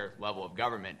higher level of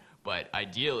government, but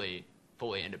ideally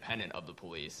fully independent of the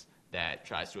police, that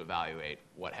tries to evaluate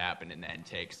what happened and then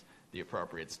takes the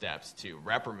appropriate steps to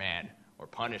reprimand or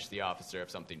punish the officer if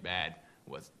something bad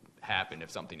happened, if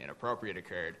something inappropriate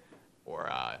occurred, or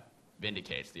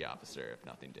vindicates the officer if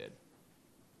nothing did.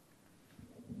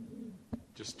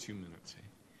 Just 2 minutes.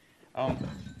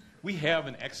 We have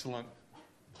an excellent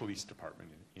police department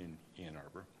in Ann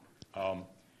Arbor.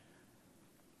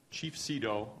 Chief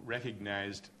Cito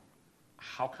recognized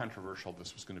how controversial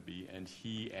this was going to be, and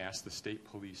he asked the state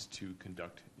police to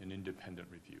conduct an independent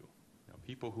review. Now,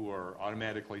 people who are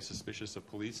automatically suspicious of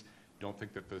police don't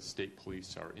think that the state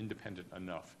police are independent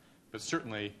enough. But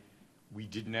certainly, we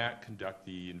did not conduct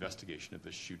the investigation of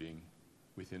this shooting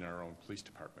within our own police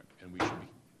department, and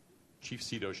Chief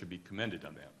Cito should be commended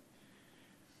on that.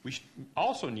 We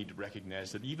also need to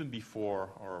recognize that even before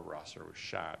Aura Rosser was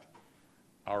shot,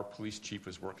 our police chief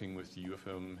was working with the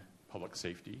UFM Public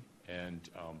Safety and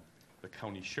the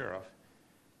county sheriff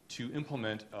to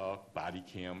implement a body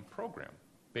cam program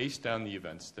based on the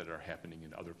events that are happening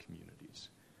in other communities.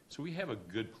 So we have a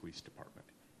good police department,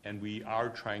 and we are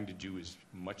trying to do as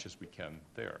much as we can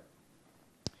there.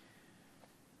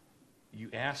 You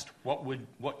asked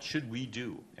what should we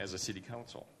do as a city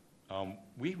council.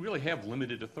 We really have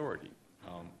limited authority.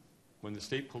 when the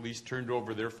state police turned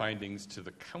over their findings to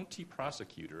the county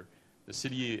prosecutor, the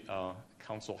city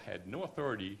council had no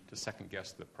authority to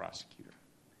second-guess the prosecutor.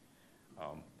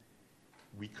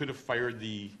 We could have fired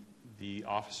the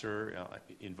officer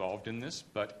involved in this,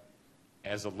 but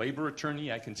as a labor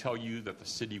attorney, I can tell you that the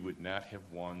city would not have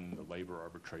won the labor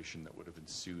arbitration that would have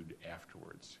ensued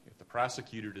afterwards. If the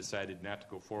prosecutor decided not to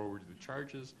go forward with the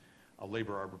charges, a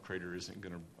labor arbitrator isn't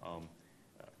going to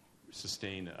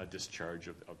sustain a discharge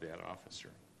of that officer.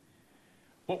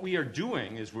 What we are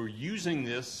doing is we're using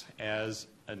this as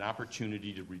an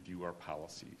opportunity to review our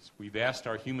policies. We've asked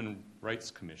our Human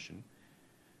Rights Commission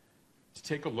to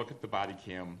take a look at the body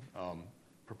cam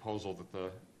proposal that the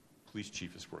police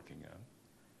chief is working on,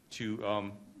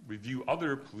 to review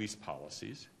other police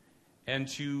policies, and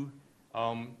to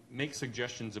make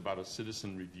suggestions about a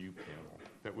citizen review panel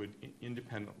that would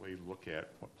independently look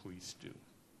at what police do.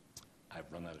 I've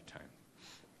run out of time.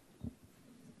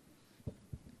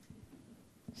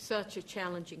 Such a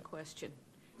challenging question.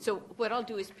 So what I'll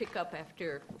do is pick up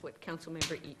after what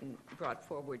Councilmember Eaton brought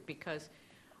forward, because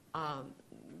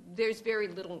there's very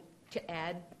little to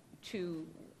add to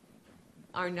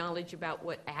our knowledge about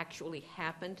what actually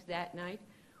happened that night.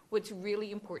 What's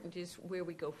really important is where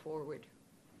we go forward.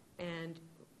 And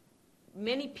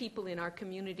many people in our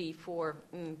community for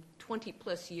 20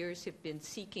 plus years have been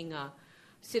seeking a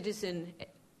citizen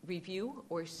review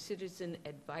or citizen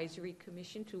advisory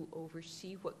commission to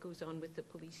oversee what goes on with the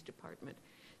police department.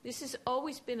 This has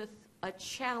always been a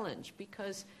challenge,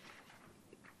 because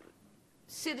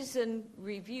citizen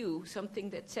review,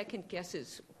 something that second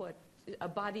guesses a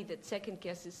body that second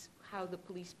guesses how the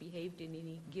police behaved in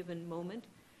any given moment,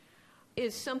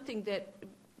 is something that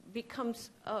becomes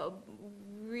a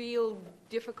real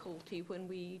difficulty when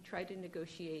we try to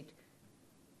negotiate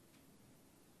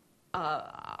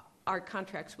our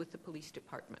contracts with the police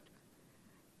department.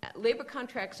 Labor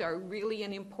contracts are really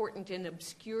an important and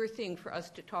obscure thing for us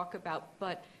to talk about,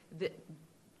 but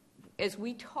as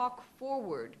we talk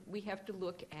forward, we have to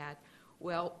look at,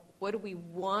 well, what do we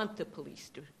want the police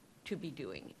to be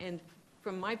doing? And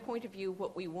from my point of view,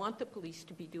 what we want the police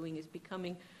to be doing is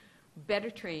becoming better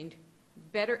trained,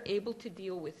 better able to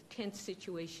deal with tense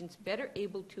situations, better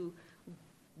able to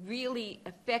really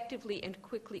effectively and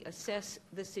quickly assess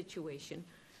the situation.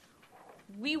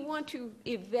 We want to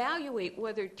evaluate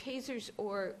whether tasers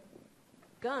or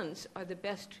guns are the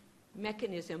best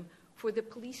mechanism for the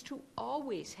police to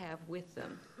always have with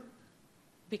them,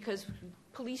 because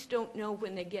police don't know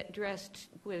when they get dressed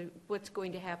what's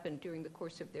going to happen during the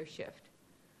course of their shift.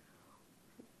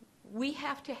 We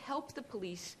have to help the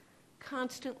police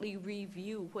constantly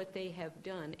review what they have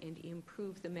done and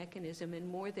improve the mechanism, and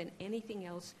more than anything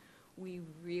else, we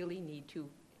really need to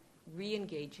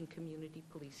re-engage in community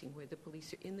policing, where the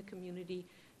police are in the community,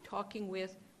 talking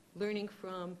with, learning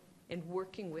from, and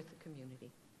working with the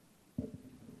community. I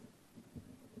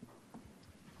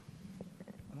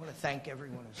want to thank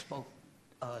everyone who spoke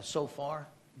so far.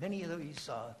 Many of these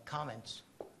comments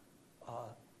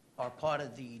are part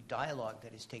of the dialogue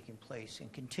that is taking place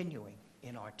and continuing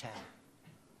in our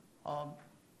town.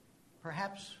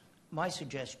 Perhaps my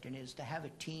suggestion is to have a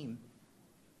team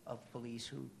of police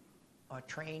who are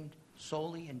trained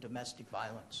solely in domestic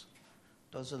violence.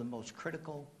 Those are the most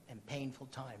critical and painful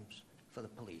times for the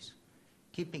police,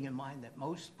 keeping in mind that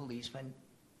most policemen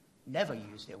never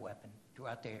use their weapon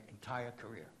throughout their entire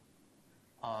career.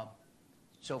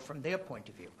 So from their point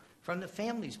of view, from the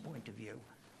family's point of view,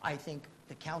 I think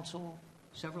the council,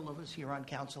 several of us here on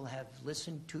council have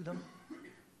listened to them,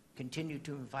 continue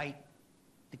to invite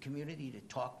the community to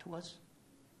talk to us.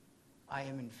 I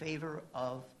am in favor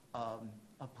of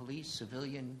a police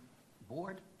civilian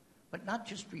board, but not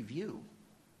just review.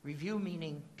 Review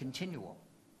meaning continual.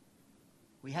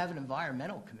 We have an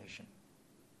environmental commission.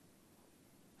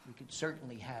 We could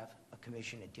certainly have a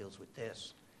commission that deals with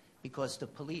this, because the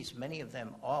police, many of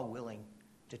them are willing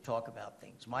to talk about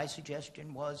things. My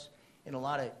suggestion was, in a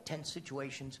lot of tense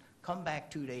situations, come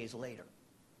back 2 days later,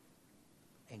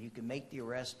 and you can make the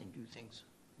arrest and do things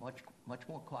much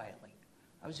more quietly.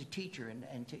 I was a teacher,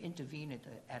 and to intervene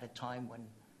at a time when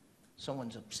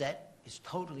someone's upset is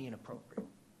totally inappropriate.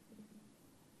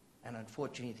 And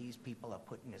unfortunately, these people are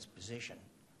put in this position.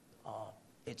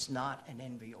 It's not an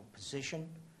enviable position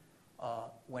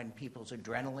when people's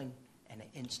adrenaline and an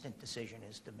instant decision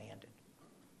is demanded.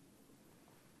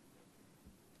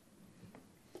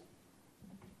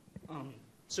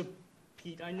 So,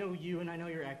 Pete, I know you and I know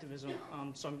your activism,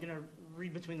 so I'm going to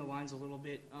read between the lines a little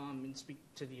bit and speak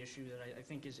to the issue that I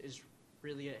think is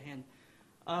really at hand.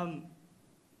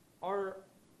 Our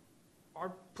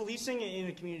policing in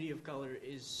a community of color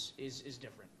is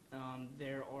different.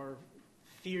 There are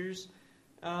fears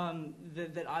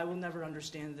that I will never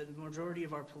understand, that the majority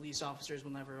of our police officers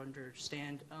will never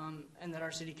understand, and that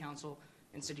our city council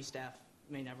and city staff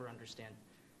may never understand.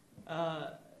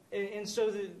 And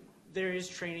so there is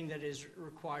training that is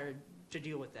required to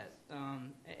deal with that.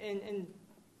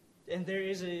 And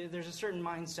there's a certain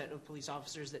mindset of police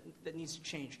officers that needs to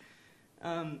change.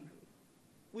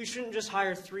 We shouldn't just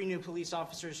hire 3 new police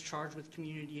officers charged with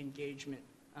community engagement,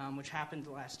 which happened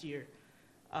last year.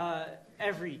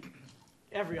 Every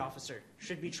officer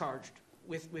should be charged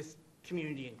with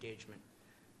community engagement.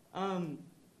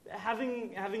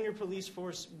 Having your police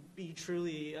force be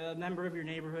truly a member of your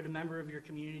neighborhood, a member of your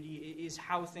community, is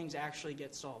how things actually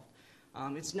get solved.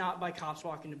 It's not by cops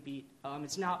walking a beat.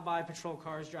 It's not by patrol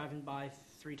cars driving by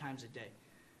 3 times a day.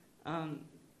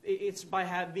 It's by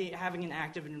having an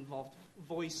active and involved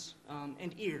voice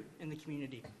and ear in the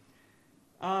community.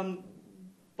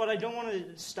 But I don't want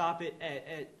to stop it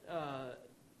at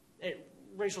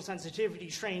racial sensitivity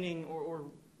training or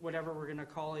whatever we're going to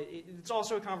call it. It's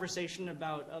also a conversation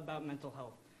about mental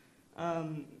health.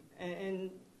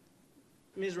 And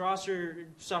Ms. Rosser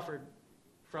suffered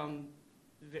from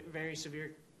very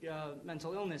severe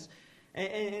mental illness.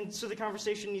 And so the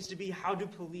conversation needs to be, how do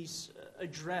police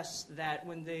address that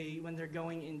when they're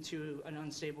going into an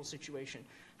unstable situation?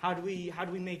 How do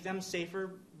we make them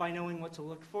safer by knowing what to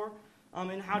look for?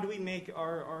 And how do we make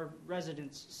our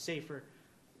residents safer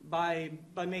by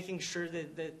making sure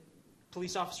that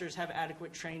police officers have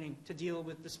adequate training to deal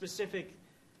with the specific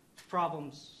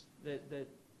problems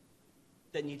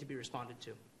that need to be responded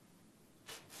to?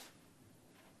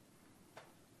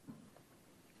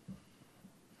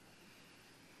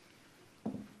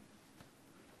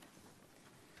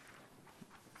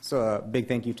 So a big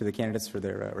thank you to the candidates for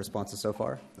their responses so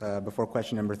far. Before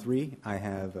question number 3, I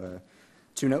have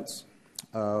 2 notes.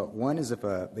 One is if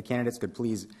the candidates could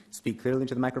please speak clearly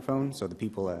into the microphone so the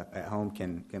people at home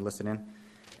can listen in.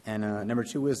 And number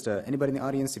 2 is to anybody in the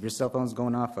audience, if your cell phone's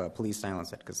going off, please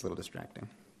silence it because it's a little distracting.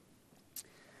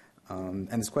 And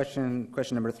this question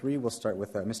number 3, we'll start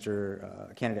with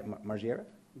Mr. Candidate Margiera.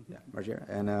 Yeah, Margiera.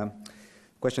 And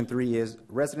question 3 is,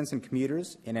 residents and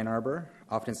commuters in Ann Arbor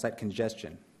often cite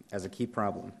congestion as a key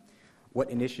problem. What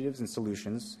initiatives and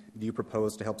solutions do you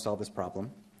propose to help solve this problem?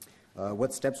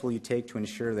 What steps will you take to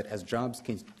ensure that as jobs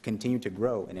continue to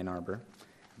grow in Ann Arbor,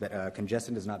 that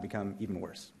congestion does not become even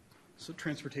worse? So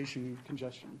transportation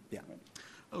congestion? Yeah. Right.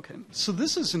 Okay. So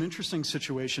this is an interesting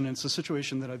situation, and it's a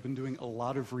situation that I've been doing a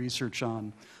lot of research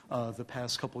on the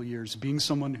past couple of years. Being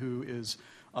someone who is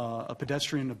a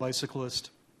pedestrian, a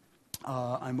bicyclist,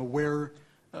 I'm aware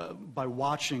by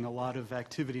watching a lot of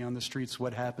activity on the streets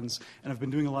what happens, and I've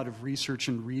been doing a lot of research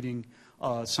and reading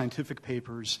scientific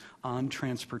papers on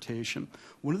transportation.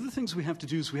 One of the things we have to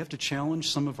do is we have to challenge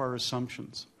some of our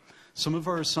assumptions. Some of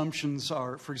our assumptions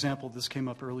are, for example, this came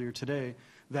up earlier today,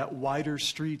 that wider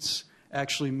streets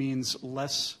actually means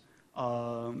less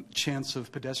chance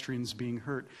of pedestrians being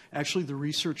hurt. Actually, the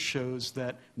research shows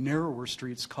that narrower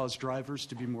streets cause drivers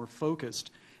to be more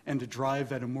focused and to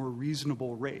drive at a more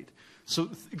reasonable rate. So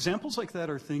examples like that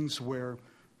are things where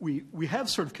we have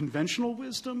sort of conventional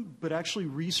wisdom, but actually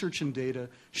research and data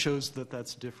shows that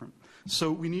that's different.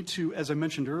 So we need to, as I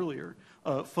mentioned earlier,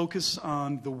 focus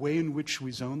on the way in which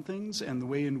we zone things and the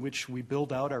way in which we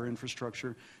build out our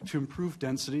infrastructure to improve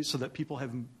density so that people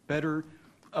have better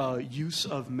use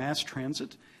of mass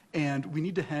transit. And we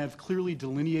need to have clearly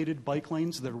delineated bike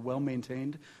lanes that are well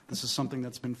maintained. This is something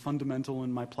that's been fundamental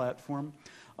in my platform.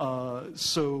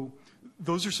 So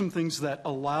those are some things that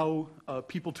allow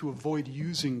people to avoid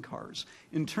using cars.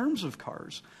 In terms of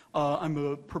cars, I'm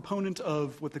a proponent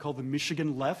of what they call the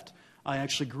Michigan left. I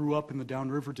actually grew up in the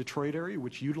downriver Detroit area,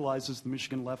 which utilizes the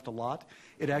Michigan left a lot.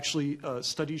 It actually,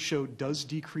 studies show, does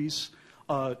decrease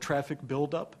traffic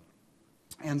buildup.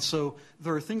 And so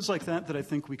there are things like that that I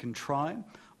think we can try.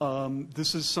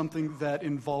 This is something that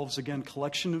involves, again,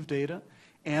 collection of data,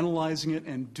 analyzing it,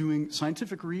 and doing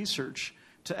scientific research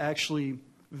to actually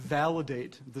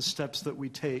validate the steps that we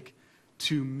take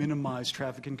to minimize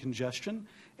traffic and congestion.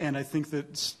 And I think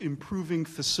that improving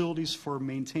facilities for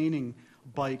maintaining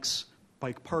bikes,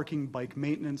 bike parking, bike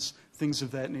maintenance, things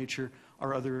of that nature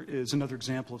is another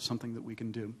example of something that we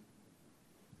can do.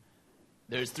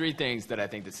 There's 3 things that I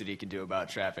think the city can do about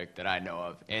traffic that I know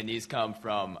of, and these come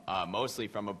from mostly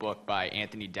from a book by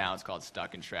Anthony Downs called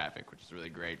Stuck in Traffic, which is a really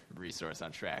great resource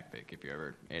on traffic if you're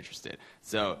ever interested.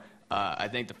 So I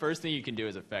think the first thing you can do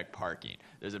is affect parking.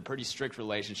 There's a pretty strict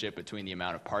relationship between the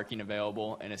amount of parking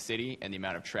available in a city and the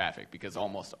amount of traffic, because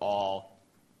almost all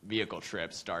vehicle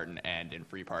trips start and end in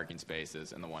free parking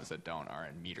spaces, and the ones that don't are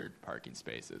in metered parking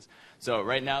spaces. So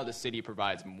right now the city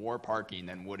provides more parking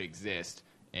than would exist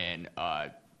in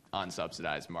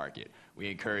unsubsidized market. We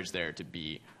encourage there to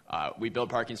be, we build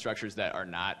parking structures that are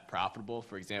not profitable.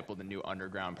 For example, the new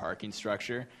underground parking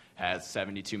structure has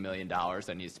 $72 million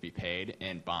that needs to be paid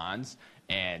in bonds,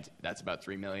 and that's about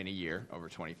 $3 million a year over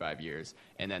 25 years.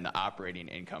 And then the operating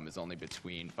income is only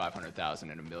between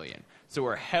 $500,000 and $1 million. So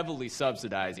we're heavily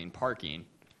subsidizing parking,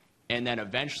 and then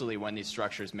eventually when these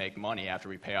structures make money after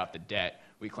we pay off the debt,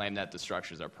 we claim that the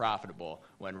structures are profitable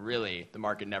when really the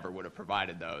market never would have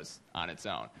provided those on its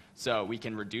own. So we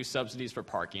can reduce subsidies for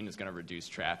parking. It's going to reduce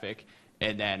traffic.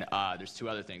 And then there's two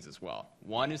other things as well.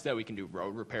 One is that we can do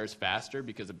road repairs faster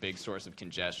because a big source of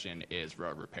congestion is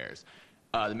road repairs.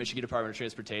 The Michigan Department of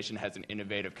Transportation has an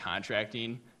innovative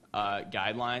contracting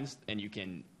guidelines, and you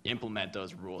can implement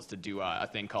those rules to do a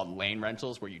thing called lane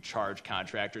rentals, where you charge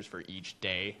contractors for each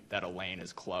day that a lane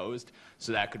is closed.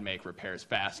 So that could make repairs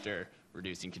faster,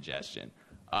 reducing congestion.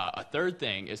 A third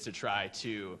thing is to try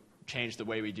to change the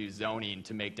way we do zoning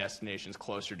to make destinations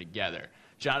closer together.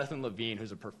 Jonathan Levine,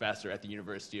 who's a professor at the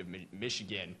University of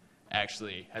Michigan,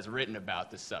 actually has written about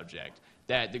this subject,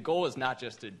 that the goal is not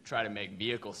just to try to make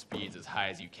vehicle speeds as high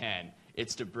as you can,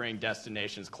 it's to bring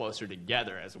destinations closer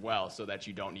together as well so that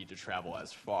you don't need to travel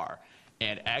as far.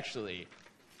 And actually,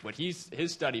 what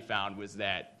his study found was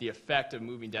that the effect of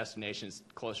moving destinations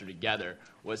closer together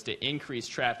was to increase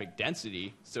traffic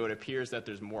density, so it appears that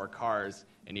there's more cars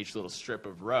in each little strip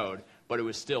of road, but it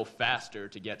was still faster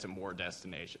to get to more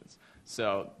destinations.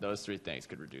 So those three things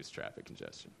could reduce traffic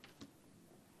congestion.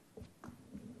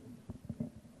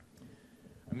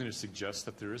 I'm going to suggest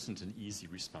that there isn't an easy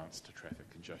response to traffic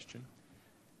congestion,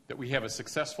 that we have a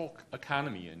successful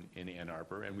economy in Ann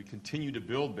Arbor, and we continue to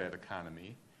build that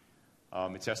economy.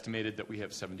 It's estimated that we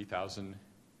have 70,000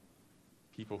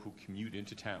 people who commute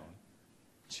into town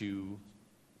to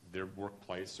their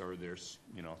workplace or their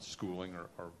schooling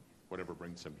or whatever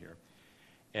brings them here.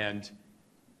 And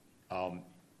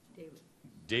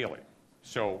daily.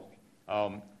 So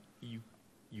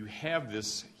you have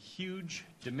this huge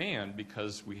demand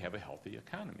because we have a healthy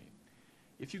economy.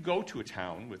 If you go to a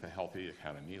town with a healthy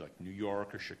economy, like New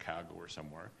York or Chicago or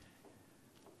somewhere,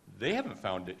 they haven't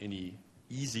found any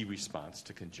easy response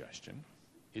to congestion.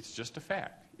 It's just a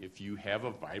fact. If you have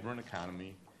a vibrant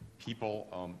economy,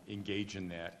 people engage in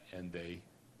that, and they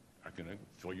are going to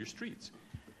fill your streets.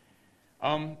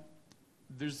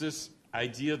 There's this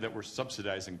idea that we're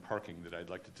subsidizing parking that I'd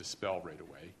like to dispel right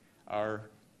away. Our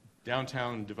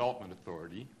Downtown Development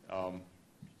Authority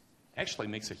actually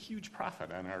makes a huge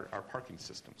profit on our parking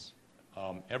systems.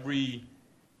 Every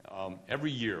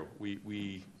year,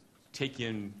 we take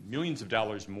in millions of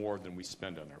dollars more than we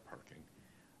spend on our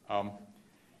parking.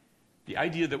 The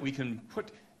idea that we can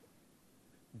put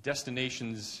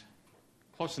destinations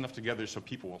close enough together so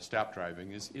people will stop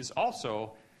driving is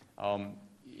also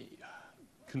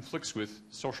conflicts with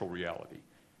social reality.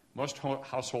 Most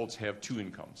households have two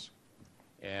incomes.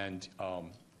 And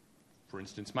for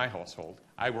instance, my household,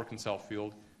 I work in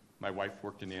Southfield, my wife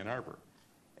worked in Ann Arbor.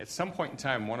 At some point in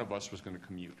time, one of us was going to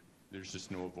commute. There's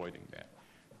just no avoiding that.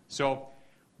 So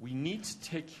we need to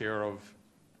take care of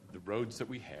the roads that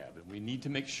we have, and we need to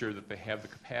make sure that they have the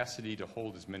capacity to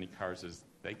hold as many cars as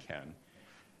they can.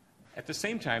 At the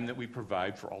same time that we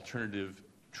provide for alternative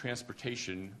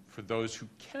transportation for those who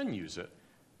can use it,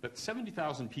 but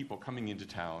 70,000 people coming into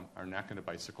town are not going to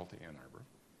bicycle to Ann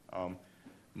Arbor.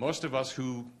 Most of us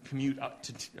who commute up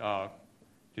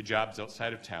to jobs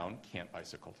outside of town can't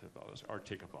bicycle to those or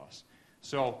take a bus.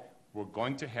 So we're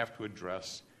going to have to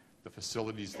address the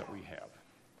facilities that we have.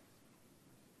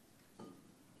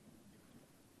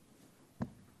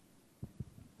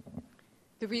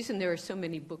 The reason there are so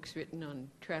many books written on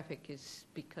traffic is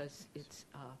because it's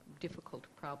a difficult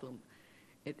problem.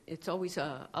 It's always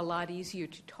a lot easier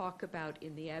to talk about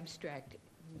in the abstract.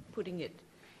 Putting it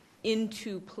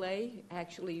into play,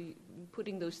 actually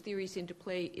putting those theories into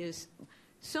play, is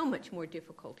so much more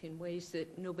difficult in ways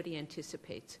that nobody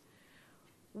anticipates.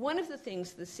 One of the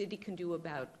things the city can do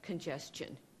about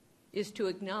congestion is to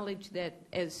acknowledge that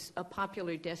as a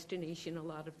popular destination, a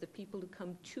lot of the people who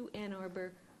come to Ann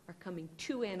Arbor are coming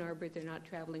to Ann Arbor, they're not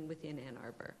traveling within Ann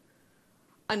Arbor.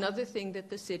 Another thing that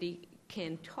the city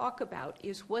can talk about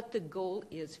is what the goal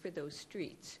is for those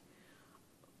streets.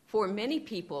 For many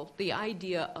people, the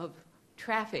idea of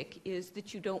traffic is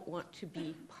that you don't want to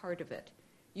be part of it.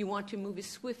 You want to move as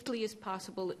swiftly as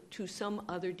possible to some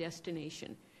other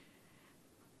destination.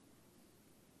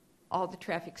 All the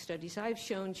traffic studies I've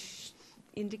shown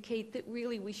indicate that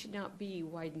really we should not be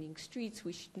widening streets,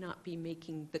 we should not be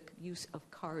making the use of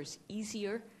cars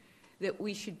easier, that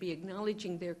we should be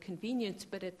acknowledging their convenience,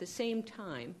 but at the same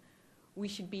time, we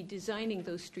should be designing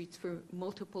those streets for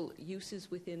multiple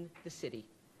uses within the city.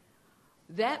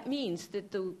 That means that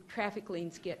the traffic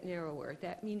lanes get narrower.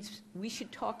 That means we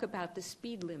should talk about the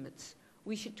speed limits.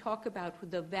 We should talk about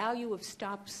the value of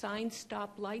stop signs,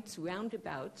 stop lights,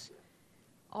 roundabouts,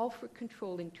 all for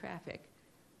controlling traffic.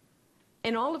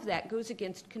 And all of that goes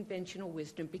against conventional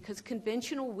wisdom, because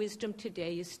conventional wisdom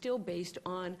today is still based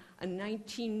on a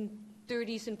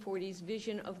 1930s and 40s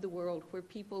vision of the world where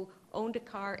people owned a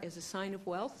car as a sign of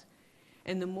wealth,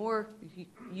 and the more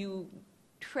you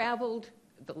traveled,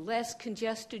 the less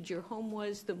congested your home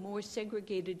was, the more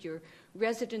segregated your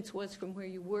residence was from where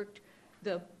you worked,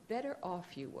 the better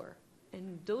off you were.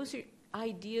 And those are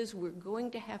ideas we're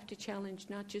going to have to challenge,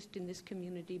 not just in this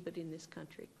community, but in this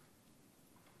country.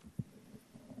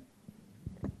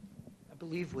 I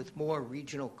believe with more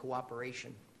regional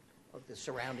cooperation of the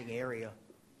surrounding area,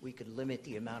 we could limit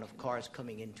the amount of cars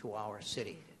coming into our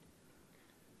city.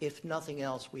 If nothing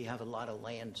else, we have a lot of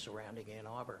land surrounding Ann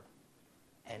Arbor.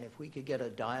 And if we could get a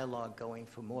dialogue going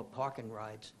for more parking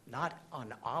rides, not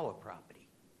on our property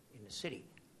in the city,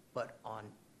 but on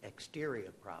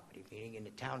exterior property, meaning in the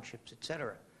townships, et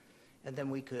cetera, and then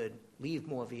we could leave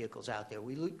more vehicles out there.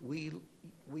 We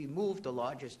moved the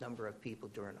largest number of people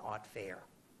during Art Fair.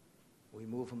 We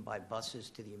move them by buses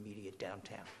to the immediate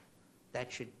downtown.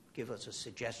 That should give us a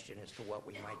suggestion as to what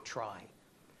we might try.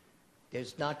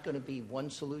 There's not going to be one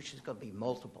solution. It's going to be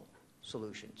multiple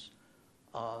solutions.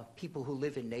 People who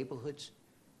live in neighborhoods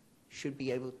should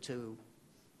be able to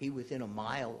be within a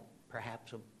mile,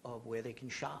 perhaps, of where they can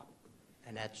shop,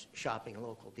 and that's shopping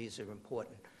local. These are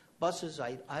important. Buses,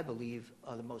 I believe,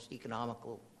 are the most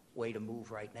economical way to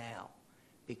move right now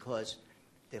because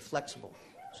they're flexible.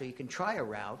 So you can try a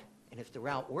route, and if the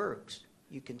route works,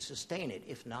 you can sustain it.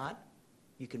 If not,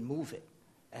 you can move it.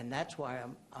 And that's why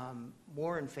I'm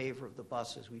more in favor of the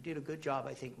buses. We did a good job,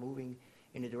 I think, moving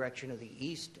in the direction of the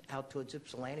east out towards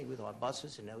Ypsilanti with our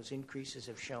buses, and those increases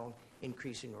have shown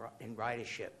increase in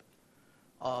ridership.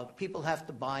 People have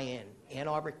to buy in. Ann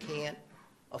Arbor can't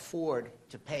afford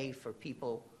to pay for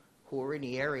people who are in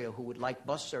the area who would like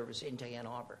bus service into Ann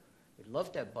Arbor. We'd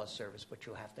love to have bus service, but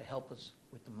you'll have to help us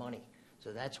with the money.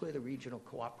 So that's where the regional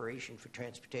cooperation for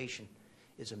transportation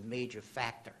is a major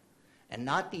factor. And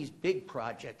not these big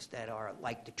projects that are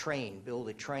like the train, build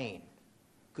a train.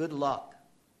 Good luck.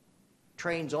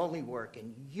 Trains only work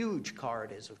in huge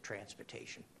corridors of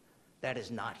transportation. That is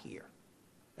not here.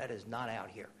 That is not out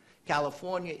here.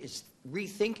 California is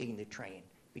rethinking the train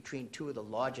between two of the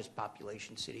largest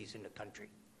population cities in the country.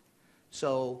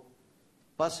 So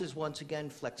buses, once again,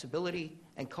 flexibility,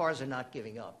 and cars are not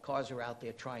giving up. Cars are out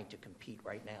there trying to compete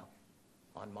right now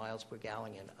on miles per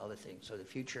gallon and other things. So the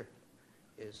future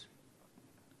is,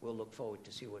 we'll look forward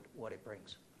to see what it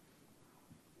brings.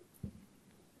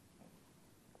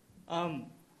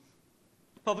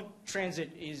 Public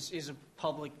transit is a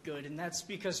public good, and that's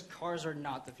because cars are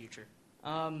not the future.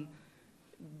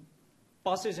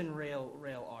 Buses and rail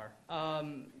are.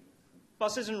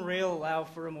 Buses and rail allow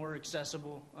for a more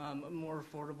accessible, more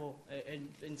affordable,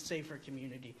 and safer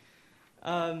community.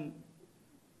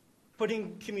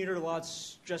 Putting commuter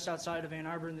lots just outside of Ann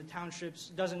Arbor in the townships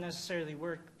doesn't necessarily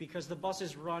work because the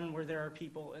buses run where there are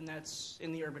people, and that's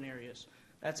in the urban areas.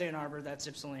 That's Ann Arbor, that's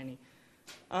Ypsilanti.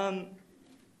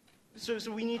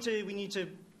 So we need to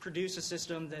produce a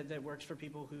system that works for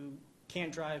people who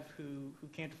can't drive, who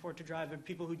can't afford to drive, and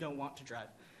people who don't want to drive.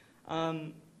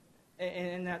 And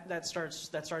that starts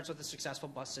with a successful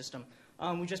bus system.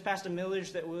 We just passed a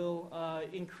millage that will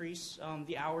increase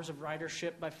the hours of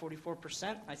ridership by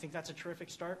 44%. I think that's a terrific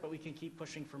start, but we can keep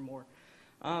pushing for more.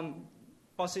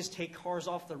 Buses take cars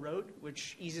off the road,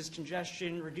 which eases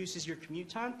congestion, reduces your commute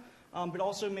time, but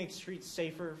also makes streets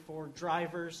safer for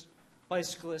drivers,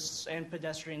 bicyclists, and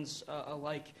pedestrians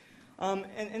alike.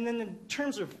 And then in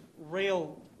terms of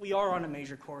rail, we are on a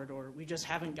major corridor. We just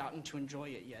haven't gotten to enjoy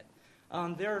it yet.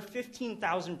 There are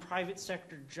 15,000 private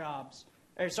sector jobs.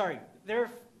 There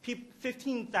are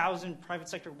 15,000 private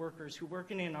sector workers who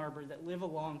work in Ann Arbor that live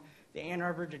along the Ann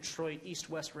Arbor-Detroit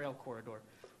east-west rail corridor.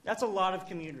 That's a lot of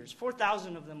commuters.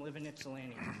 4,000 of them live in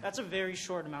Ypsilanti. That's a very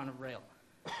short amount of rail.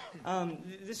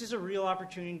 This is a real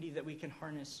opportunity that we can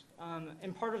harness.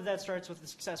 And part of that starts with a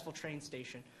successful train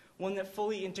station, one that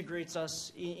fully integrates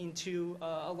us into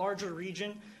a larger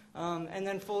region and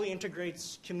then fully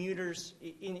integrates commuters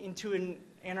into an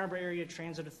Ann Arbor Area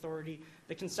Transit Authority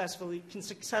that can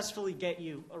successfully get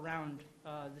you around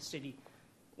the city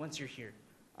once you're here.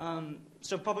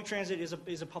 So public transit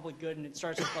is a public good, and it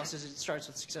starts with buses. It starts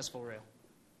with successful rail.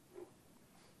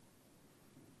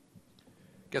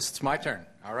 Guess it's my turn.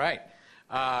 All right.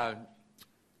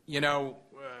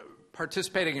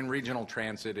 Participating in regional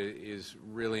transit is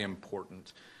really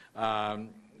important.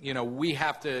 We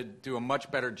have to do a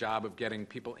much better job of getting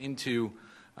people into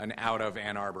and out of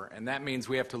Ann Arbor, and that means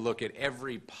we have to look at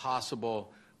every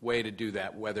possible way to do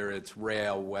that, whether it's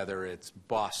rail, whether it's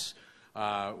bus,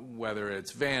 whether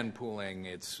it's van pooling.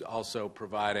 It's also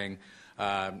providing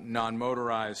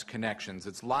non-motorized connections.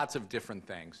 It's lots of different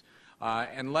things.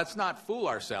 And let's not fool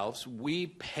ourselves. We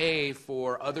pay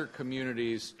for other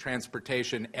communities'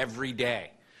 transportation every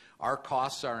day. Our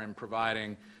costs are in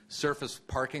providing surface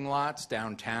parking lots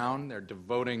downtown. They're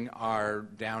devoting our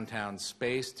downtown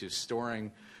space to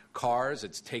storing cars.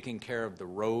 It's taking care of the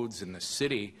roads in the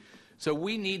city. So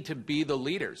we need to be the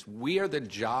leaders. We are the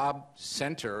job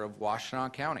center of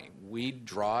Washtenaw County. We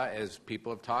draw, as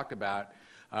people have talked about,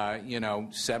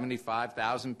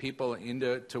 75,000 people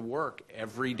into work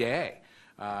every day.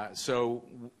 So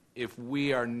if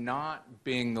we are not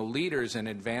being the leaders in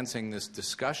advancing this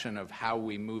discussion of how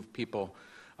we move people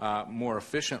more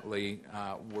efficiently,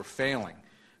 we're failing.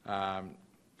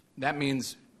 That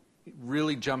means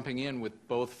really jumping in with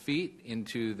both feet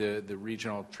into the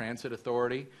Regional Transit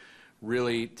Authority,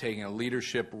 really taking a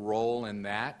leadership role in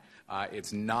that.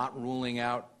 It's not ruling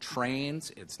out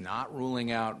trains. It's not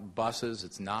ruling out buses.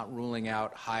 It's not ruling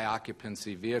out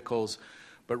high-occupancy vehicles.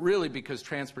 But really, because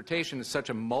transportation is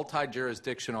such a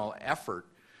multi-jurisdictional effort,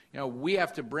 we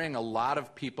have to bring a lot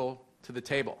of people to the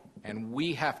table. And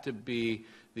we have to be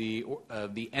the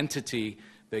entity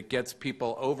that gets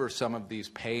people over some of these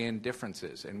pay-in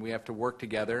differences. And we have to work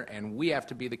together, and we have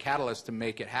to be the catalyst to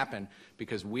make it happen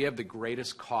because we have the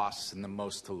greatest costs and the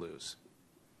most to lose.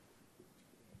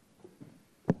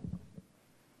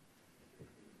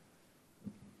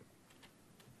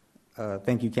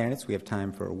 Thank you, candidates. We have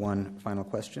time for one final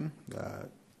question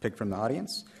picked from the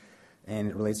audience, and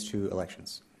it relates to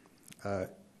elections.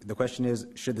 The question is,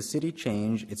 should the city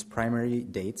change its primary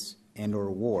dates and/or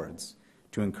wards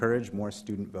to encourage more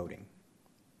student voting?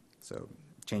 So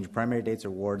change primary dates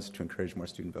or wards to encourage more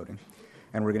student voting.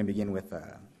 And we're going to begin with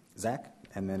Zach,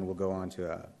 and then we'll go on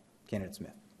to candidate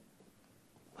Smith.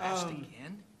 Last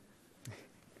again?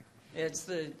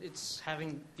 It's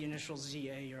having the initial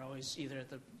ZA. You're always either at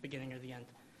the beginning or the end.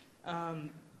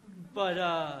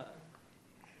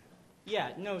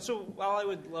 So while I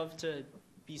would love to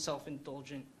be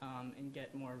self-indulgent and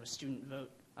get more of a student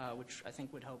vote, which I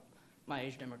think would help my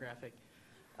age demographic,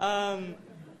 I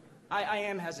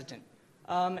am hesitant.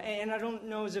 And I don't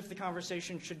know as if the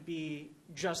conversation should be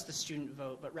just the student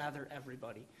vote, but rather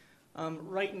everybody.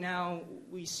 Right now,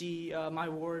 we see my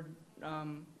ward,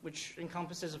 which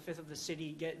encompasses a fifth of the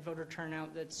city, get voter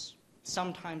turnout that's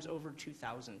sometimes over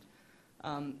 2,000.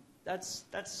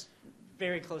 That's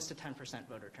very close to 10%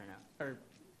 voter turnout, or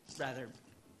rather,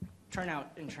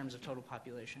 turnout in terms of total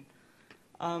population.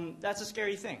 That's a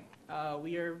scary thing.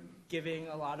 We are giving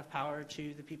a lot of power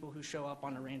to the people who show up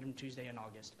on a random Tuesday in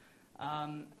August.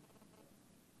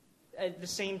 At the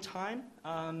same time,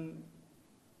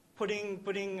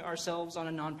 putting ourselves on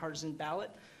a nonpartisan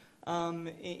ballot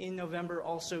in November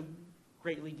also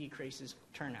greatly decreases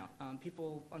turnout.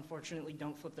 People, unfortunately,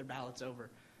 don't flip their ballots over.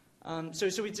 So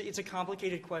it's a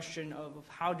complicated question of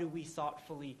how do we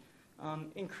thoughtfully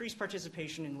increase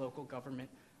participation in local government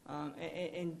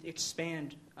and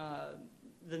expand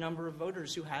the number of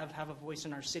voters who have a voice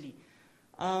in our city.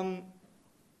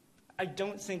 I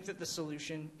don't think that the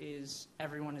solution is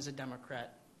everyone is a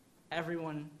Democrat.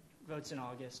 Everyone votes in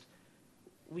August.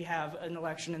 We have an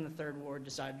election in the 3rd Ward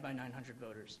decided by 900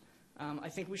 voters. I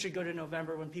think we should go to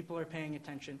November when people are paying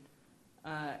attention.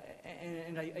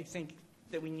 And I think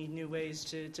that we need new ways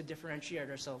to differentiate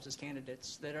ourselves as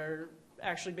candidates that are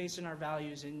actually based in our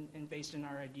values and based in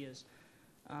our ideas.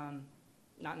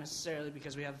 Not necessarily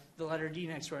because we have the letter D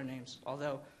next to our names,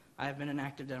 although I have been an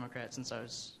active Democrat since I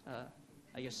was,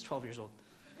 12 years old.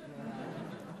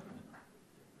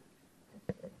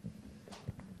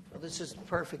 Well, this is the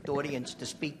perfect audience to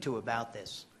speak to about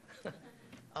this.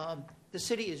 The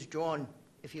city is drawn,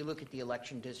 if you look at the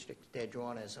election districts, they're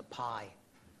drawn as a pie.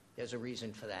 There's a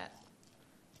reason for that.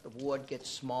 The ward gets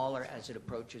smaller as it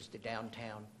approaches the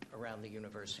downtown around the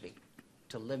university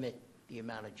to limit the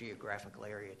amount of geographical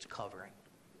area it's covering.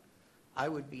 I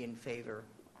would be in favor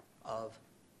of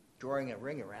drawing a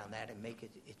ring around that and make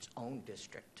it its own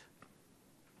district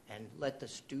and let the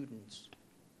students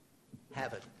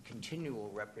have a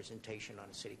continual representation on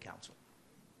the city council.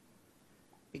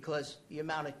 Because the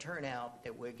amount of turnout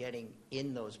that we're getting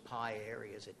in those pie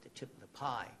areas at the tip of the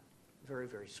pie very,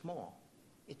 very small.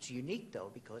 It's unique,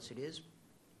 though, because it is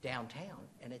downtown,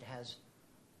 and it has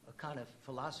a kind of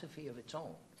philosophy of its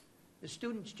own. The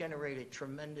students generate a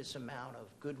tremendous amount of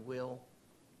goodwill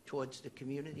towards the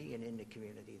community and in the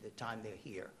community the time they're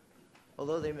here.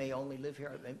 Although they may only live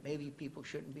here, maybe people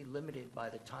shouldn't be limited by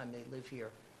the time they live here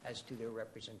as to their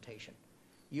representation.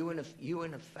 You,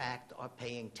 in fact, are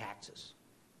paying taxes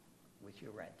with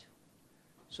your rent.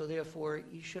 So therefore,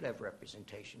 you should have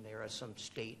representation. There are some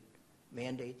state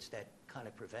mandates that kind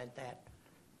of prevent that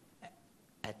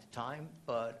at the time,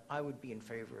 but I would be in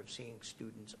favor of seeing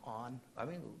students on. I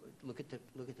mean, look at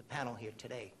the panel here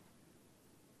today.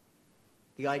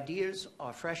 The ideas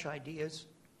are fresh ideas,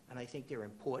 and I think they're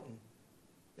important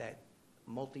that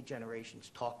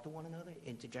multi-generations talk to one another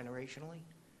intergenerationally.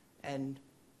 And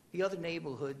the other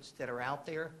neighborhoods that are out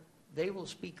there, they will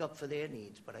speak up for their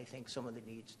needs, but I think some of the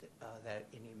needs that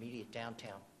in the immediate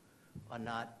downtown are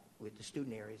not, with the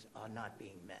student areas, are not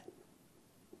being met.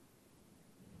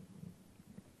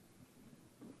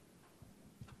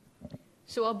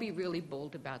 So I'll be really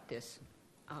bold about this.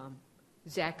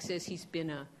 Zach says he's been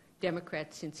a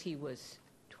Democrat since he was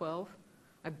 12.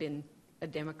 I've been a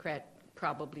Democrat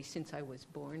probably since I was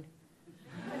born.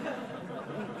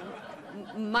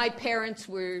 My parents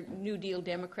were New Deal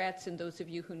Democrats, and those of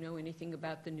you who know anything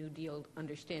about the New Deal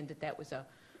understand that that was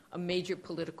a major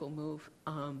political move.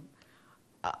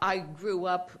 I grew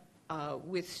up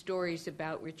with stories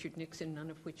about Richard Nixon, none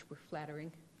of which were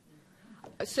flattering.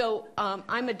 So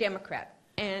I'm a Democrat.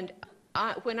 And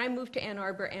when I moved to Ann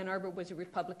Arbor was a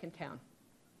Republican town.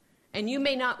 And you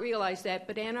may not realize that,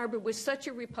 but Ann Arbor was such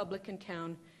a Republican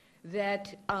town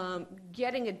that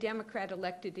getting a Democrat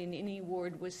elected in any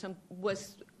ward was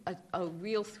a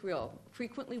real thrill.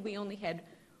 Frequently, we only had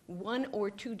 1 or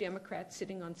 2 Democrats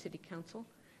sitting on city council.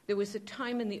 There was a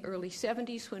time in the early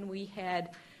 70s when we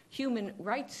had Human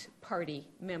Rights Party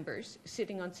members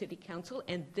sitting on city council,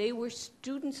 and they were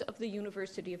students of the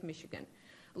University of Michigan.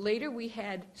 Later, we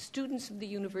had students of the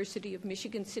University of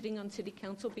Michigan sitting on city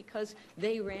council because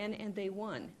they ran and they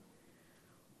won.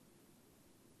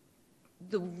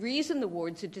 The reason the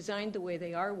wards are designed the way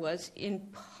they are was in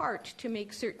part to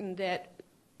make certain that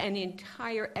an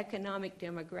entire economic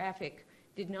demographic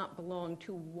did not belong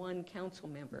to one council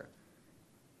member.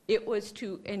 It was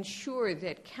to ensure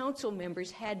that council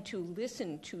members had to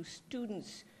listen to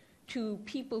students, to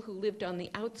people who lived on the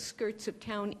outskirts of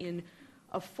town in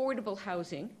affordable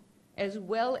housing, as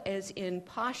well as in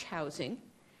posh housing,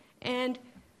 and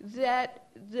that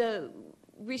the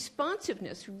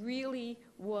responsiveness really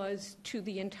was to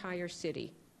the entire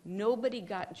city. Nobody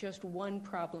got just one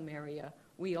problem area.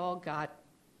 We all got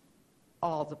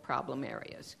all the problem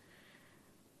areas.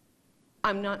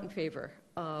 I'm not in favor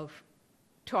of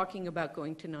talking about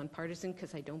going to nonpartisan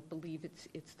because I don't believe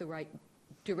it's the right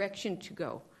direction to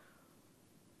go.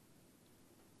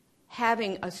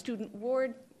 Having a student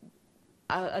ward,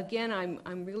 again,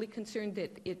 I'm really concerned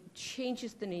that it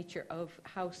changes the nature of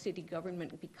how city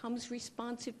government becomes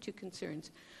responsive to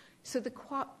concerns. So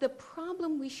the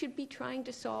problem we should be trying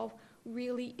to solve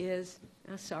really is,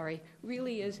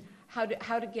 how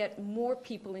to get more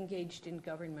people engaged in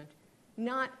government,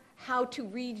 not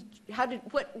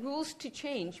what rules to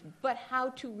change, but how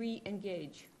to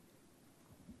re-engage.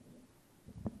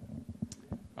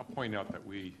 I'll point out that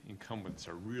we incumbents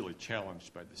are really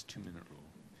challenged by this 2-minute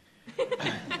rule.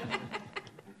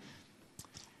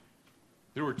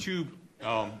 There were 2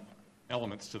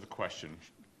 elements to the question.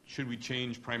 Should we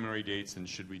change primary dates and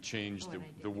should we change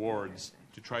the wards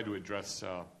to try to address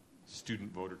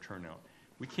student voter turnout?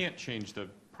 We can't change the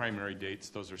primary dates.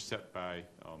 Those are set by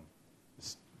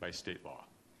state law.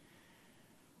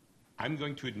 I'm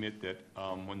going to admit that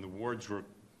when the wards were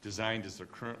designed as they're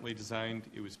currently designed,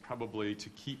 it was probably to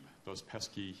keep those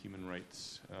pesky human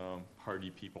rights party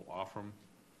people off from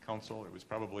council. It was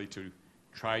probably to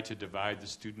try to divide the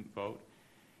student vote.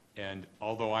 And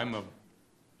although I'm a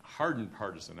hardened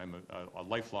partisan, I'm a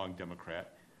lifelong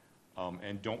Democrat,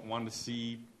 and don't want to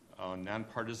see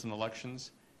nonpartisan elections,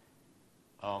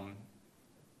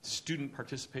 student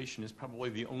participation is probably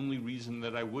the only reason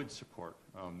that I would support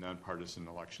nonpartisan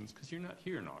elections, because you're not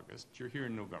here in August, you're here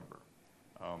in November.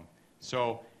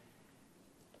 So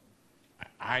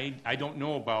I don't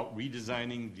know about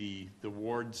redesigning the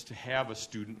wards to have a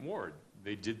student ward.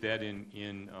 They did that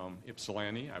in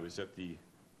Ypsilanti. I was at the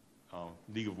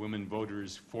League of Women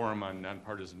Voters Forum on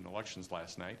Nonpartisan Elections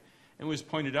last night, and it was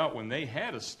pointed out when they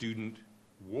had a student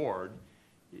ward,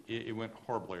 it went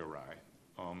horribly awry.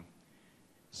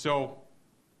 So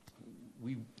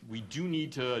we do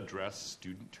need to address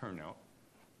student turnout.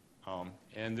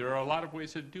 And there are a lot of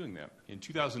ways of doing that. In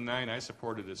 2009, I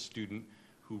supported a student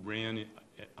who ran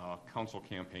a council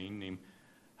campaign named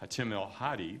Hatim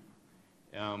El-Hadi,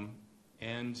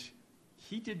 and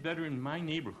he did better in my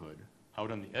neighborhood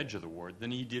out on the edge of the ward than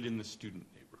he did in the student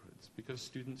neighborhoods, because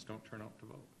students don't turn out to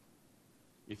vote.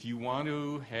 If you want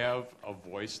to have a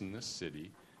voice in this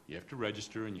city, you have to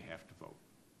register and you have to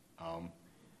vote.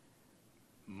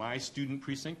 My student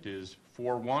precinct is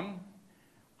 4-1.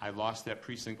 I lost that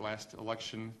precinct last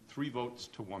election 3 votes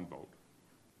to 1 vote.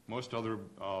 Most other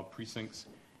precincts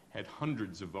had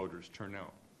hundreds of voters turn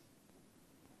out.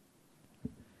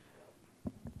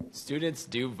 Students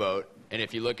do vote, and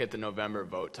if you look at the November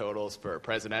vote totals for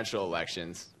presidential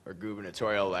elections or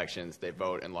gubernatorial elections, they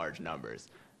vote in large numbers.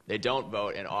 They don't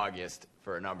vote in August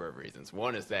for a number of reasons.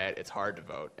 One is that it's hard to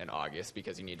vote in August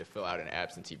because you need to fill out an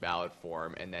absentee ballot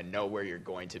form and then know where you're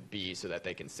going to be so that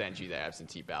they can send you the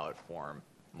absentee ballot form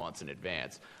months in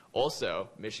advance. Also,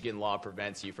 Michigan law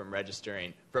prevents you from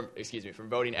from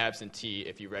voting absentee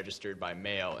if you registered by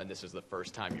mail and this is the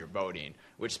first time you're voting,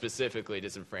 which specifically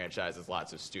disenfranchises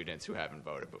lots of students who haven't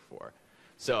voted before.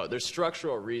 So there's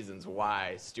structural reasons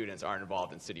why students aren't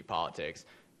involved in city politics,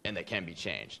 and they can be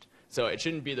changed. So it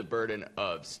shouldn't be the burden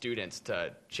of students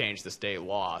to change the state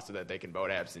law so that they can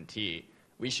vote absentee.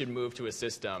 We should move to a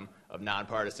system of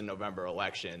nonpartisan November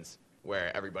elections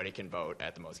where everybody can vote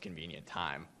at the most convenient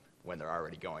time when they're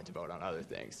already going to vote on other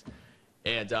things.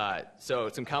 And so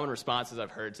some common responses I've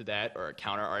heard to that, or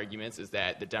counter arguments, is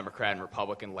that the Democrat and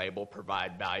Republican label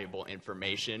provide valuable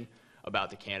information about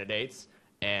the candidates,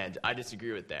 and I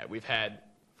disagree with that. We've had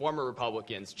former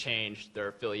Republicans change their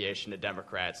affiliation to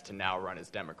Democrats to now run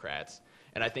as Democrats,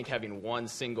 and I think having one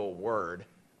single word,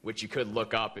 which you could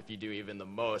look up if you do even the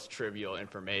most trivial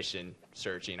information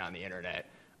searching on the internet,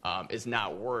 is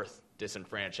not worth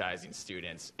disenfranchising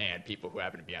students and people who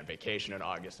happen to be on vacation in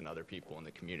August and other people in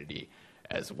the community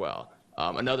as well.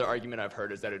 Another argument I've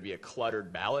heard is that it would be a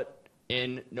cluttered ballot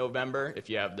in November if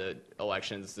you have the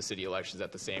elections, the city elections,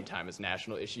 at the same time as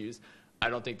national issues. I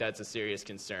don't think that's a serious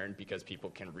concern because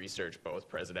people can research both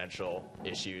presidential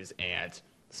issues and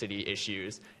city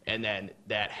issues, and then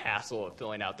that hassle of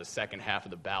filling out the second half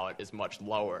of the ballot is much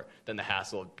lower than the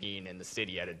hassle of being in the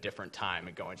city at a different time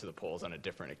and going to the polls on a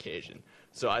different occasion.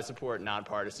 So I support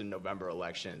nonpartisan November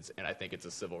elections, and I think it's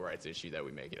a civil rights issue that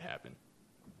we make it happen.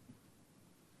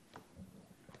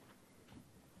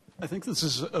 I think this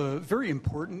is a very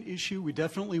important issue. We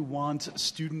definitely want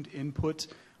student input.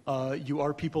 You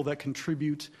are people that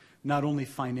contribute not only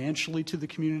financially to the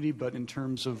community, but in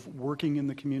terms of working in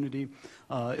the community,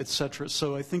 et cetera.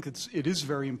 So I think it is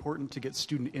very important to get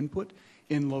student input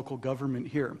in local government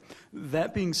here.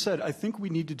 That being said, I think we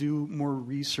need to do more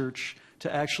research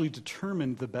to actually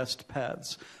determine the best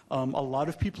paths. A lot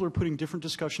of people are putting different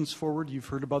discussions forward. You've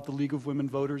heard about the League of Women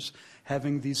Voters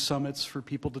having these summits for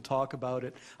people to talk about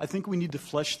it. I think we need to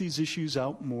flesh these issues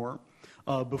out more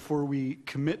before we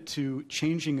commit to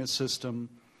changing a system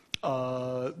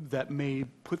that may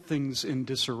put things in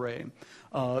disarray.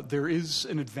 There is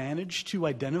an advantage to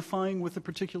identifying with a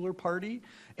particular party,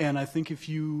 and I think if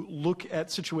you look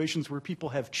at situations where people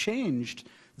have changed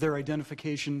their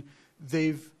identification,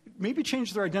 they've maybe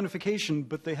changed their identification,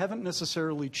 but they haven't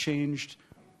necessarily changed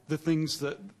the things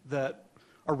that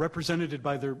are represented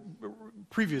by their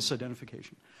previous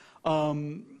identification.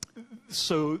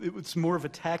 So it's more of a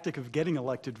tactic of getting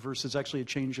elected versus actually a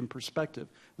change in perspective.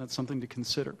 That's something to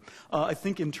consider. I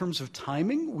think in terms of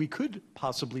timing, we could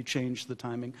possibly change the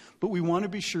timing, but we want to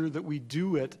be sure that we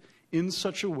do it in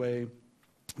such a way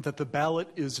that the ballot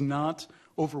is not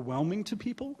overwhelming to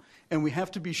people, and we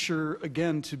have to be sure,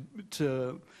 again,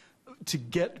 to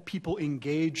get people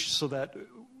engaged so that,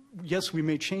 yes, we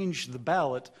may change the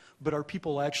ballot, but are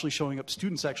people actually showing up,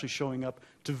 students actually showing up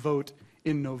to vote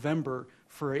in November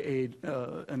for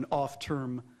an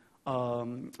off-term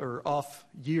or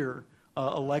off-year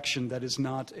election that is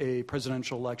not a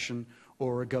presidential election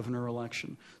or a governor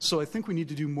election. So I think we need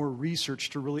to do more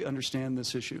research to really understand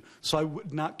this issue. So I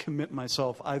would not commit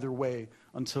myself either way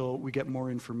until we get more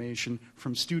information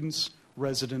from students,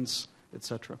 residents, et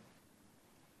cetera.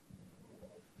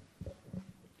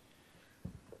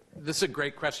 This is a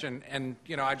great question, and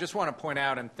I just want to point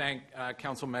out and thank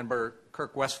Council Member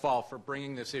Kirk Westphal for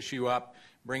bringing this issue up,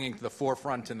 bringing to the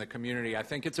forefront in the community. I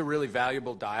think it's a really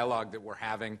valuable dialogue that we're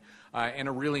having, and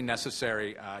a really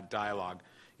necessary dialogue.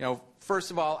 First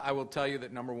of all, I will tell you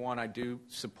that number one, I do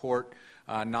support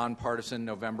nonpartisan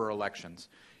November elections.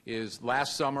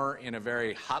 Last summer, in a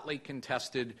very hotly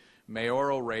contested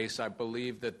mayoral race, I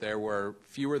believe that there were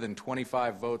fewer than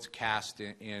 25 votes cast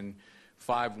in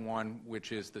 5-1,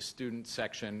 which is the student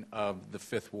section of the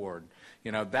 5th Ward.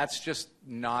 That's just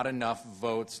not enough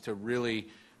votes to really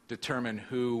determine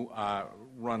who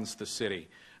runs the city.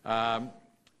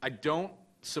 I don't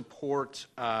support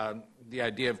the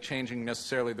idea of changing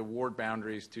necessarily the ward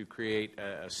boundaries to create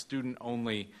a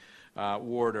student-only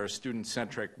ward or a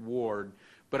student-centric ward,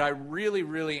 but I'm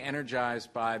really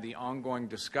energized by the ongoing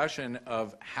discussion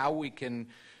of how we can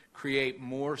create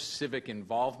more civic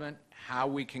involvement, how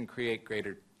we can create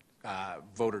greater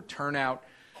voter turnout.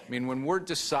 I mean, when we're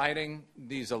deciding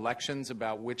these elections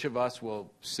about which of us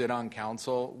will sit on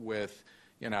council with,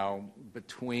 you know,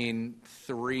 between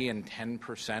 3 and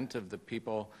 10% of the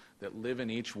people that live in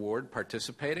each ward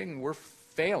participating, we're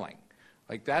failing.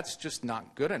 Like, that's just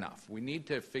not good enough. We need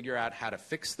to figure out how to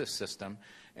fix this system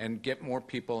and get more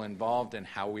people involved in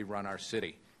how we run our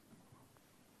city.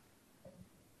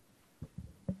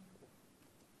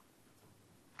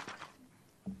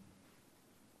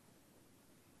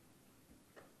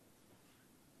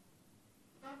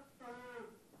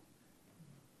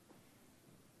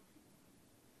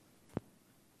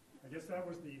 I guess that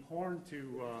was the horn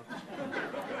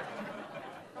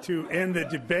to end the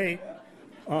debate.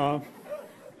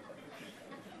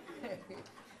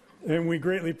 And we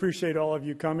greatly appreciate all of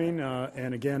you coming.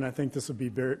 And again, I think this will be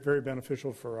very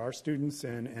beneficial for our students,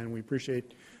 and we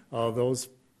appreciate those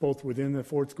both within the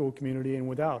Ford School community and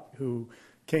without who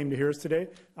came to hear us today.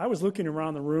 I was looking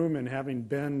around the room, and having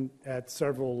been at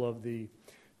several of the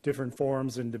different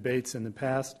forums and debates in the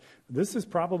past, this is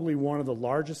probably one of the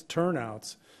largest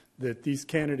turnouts that these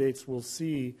candidates will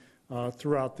see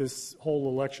throughout this whole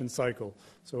election cycle.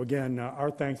 So again,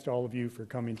 our thanks to all of you for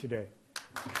coming today.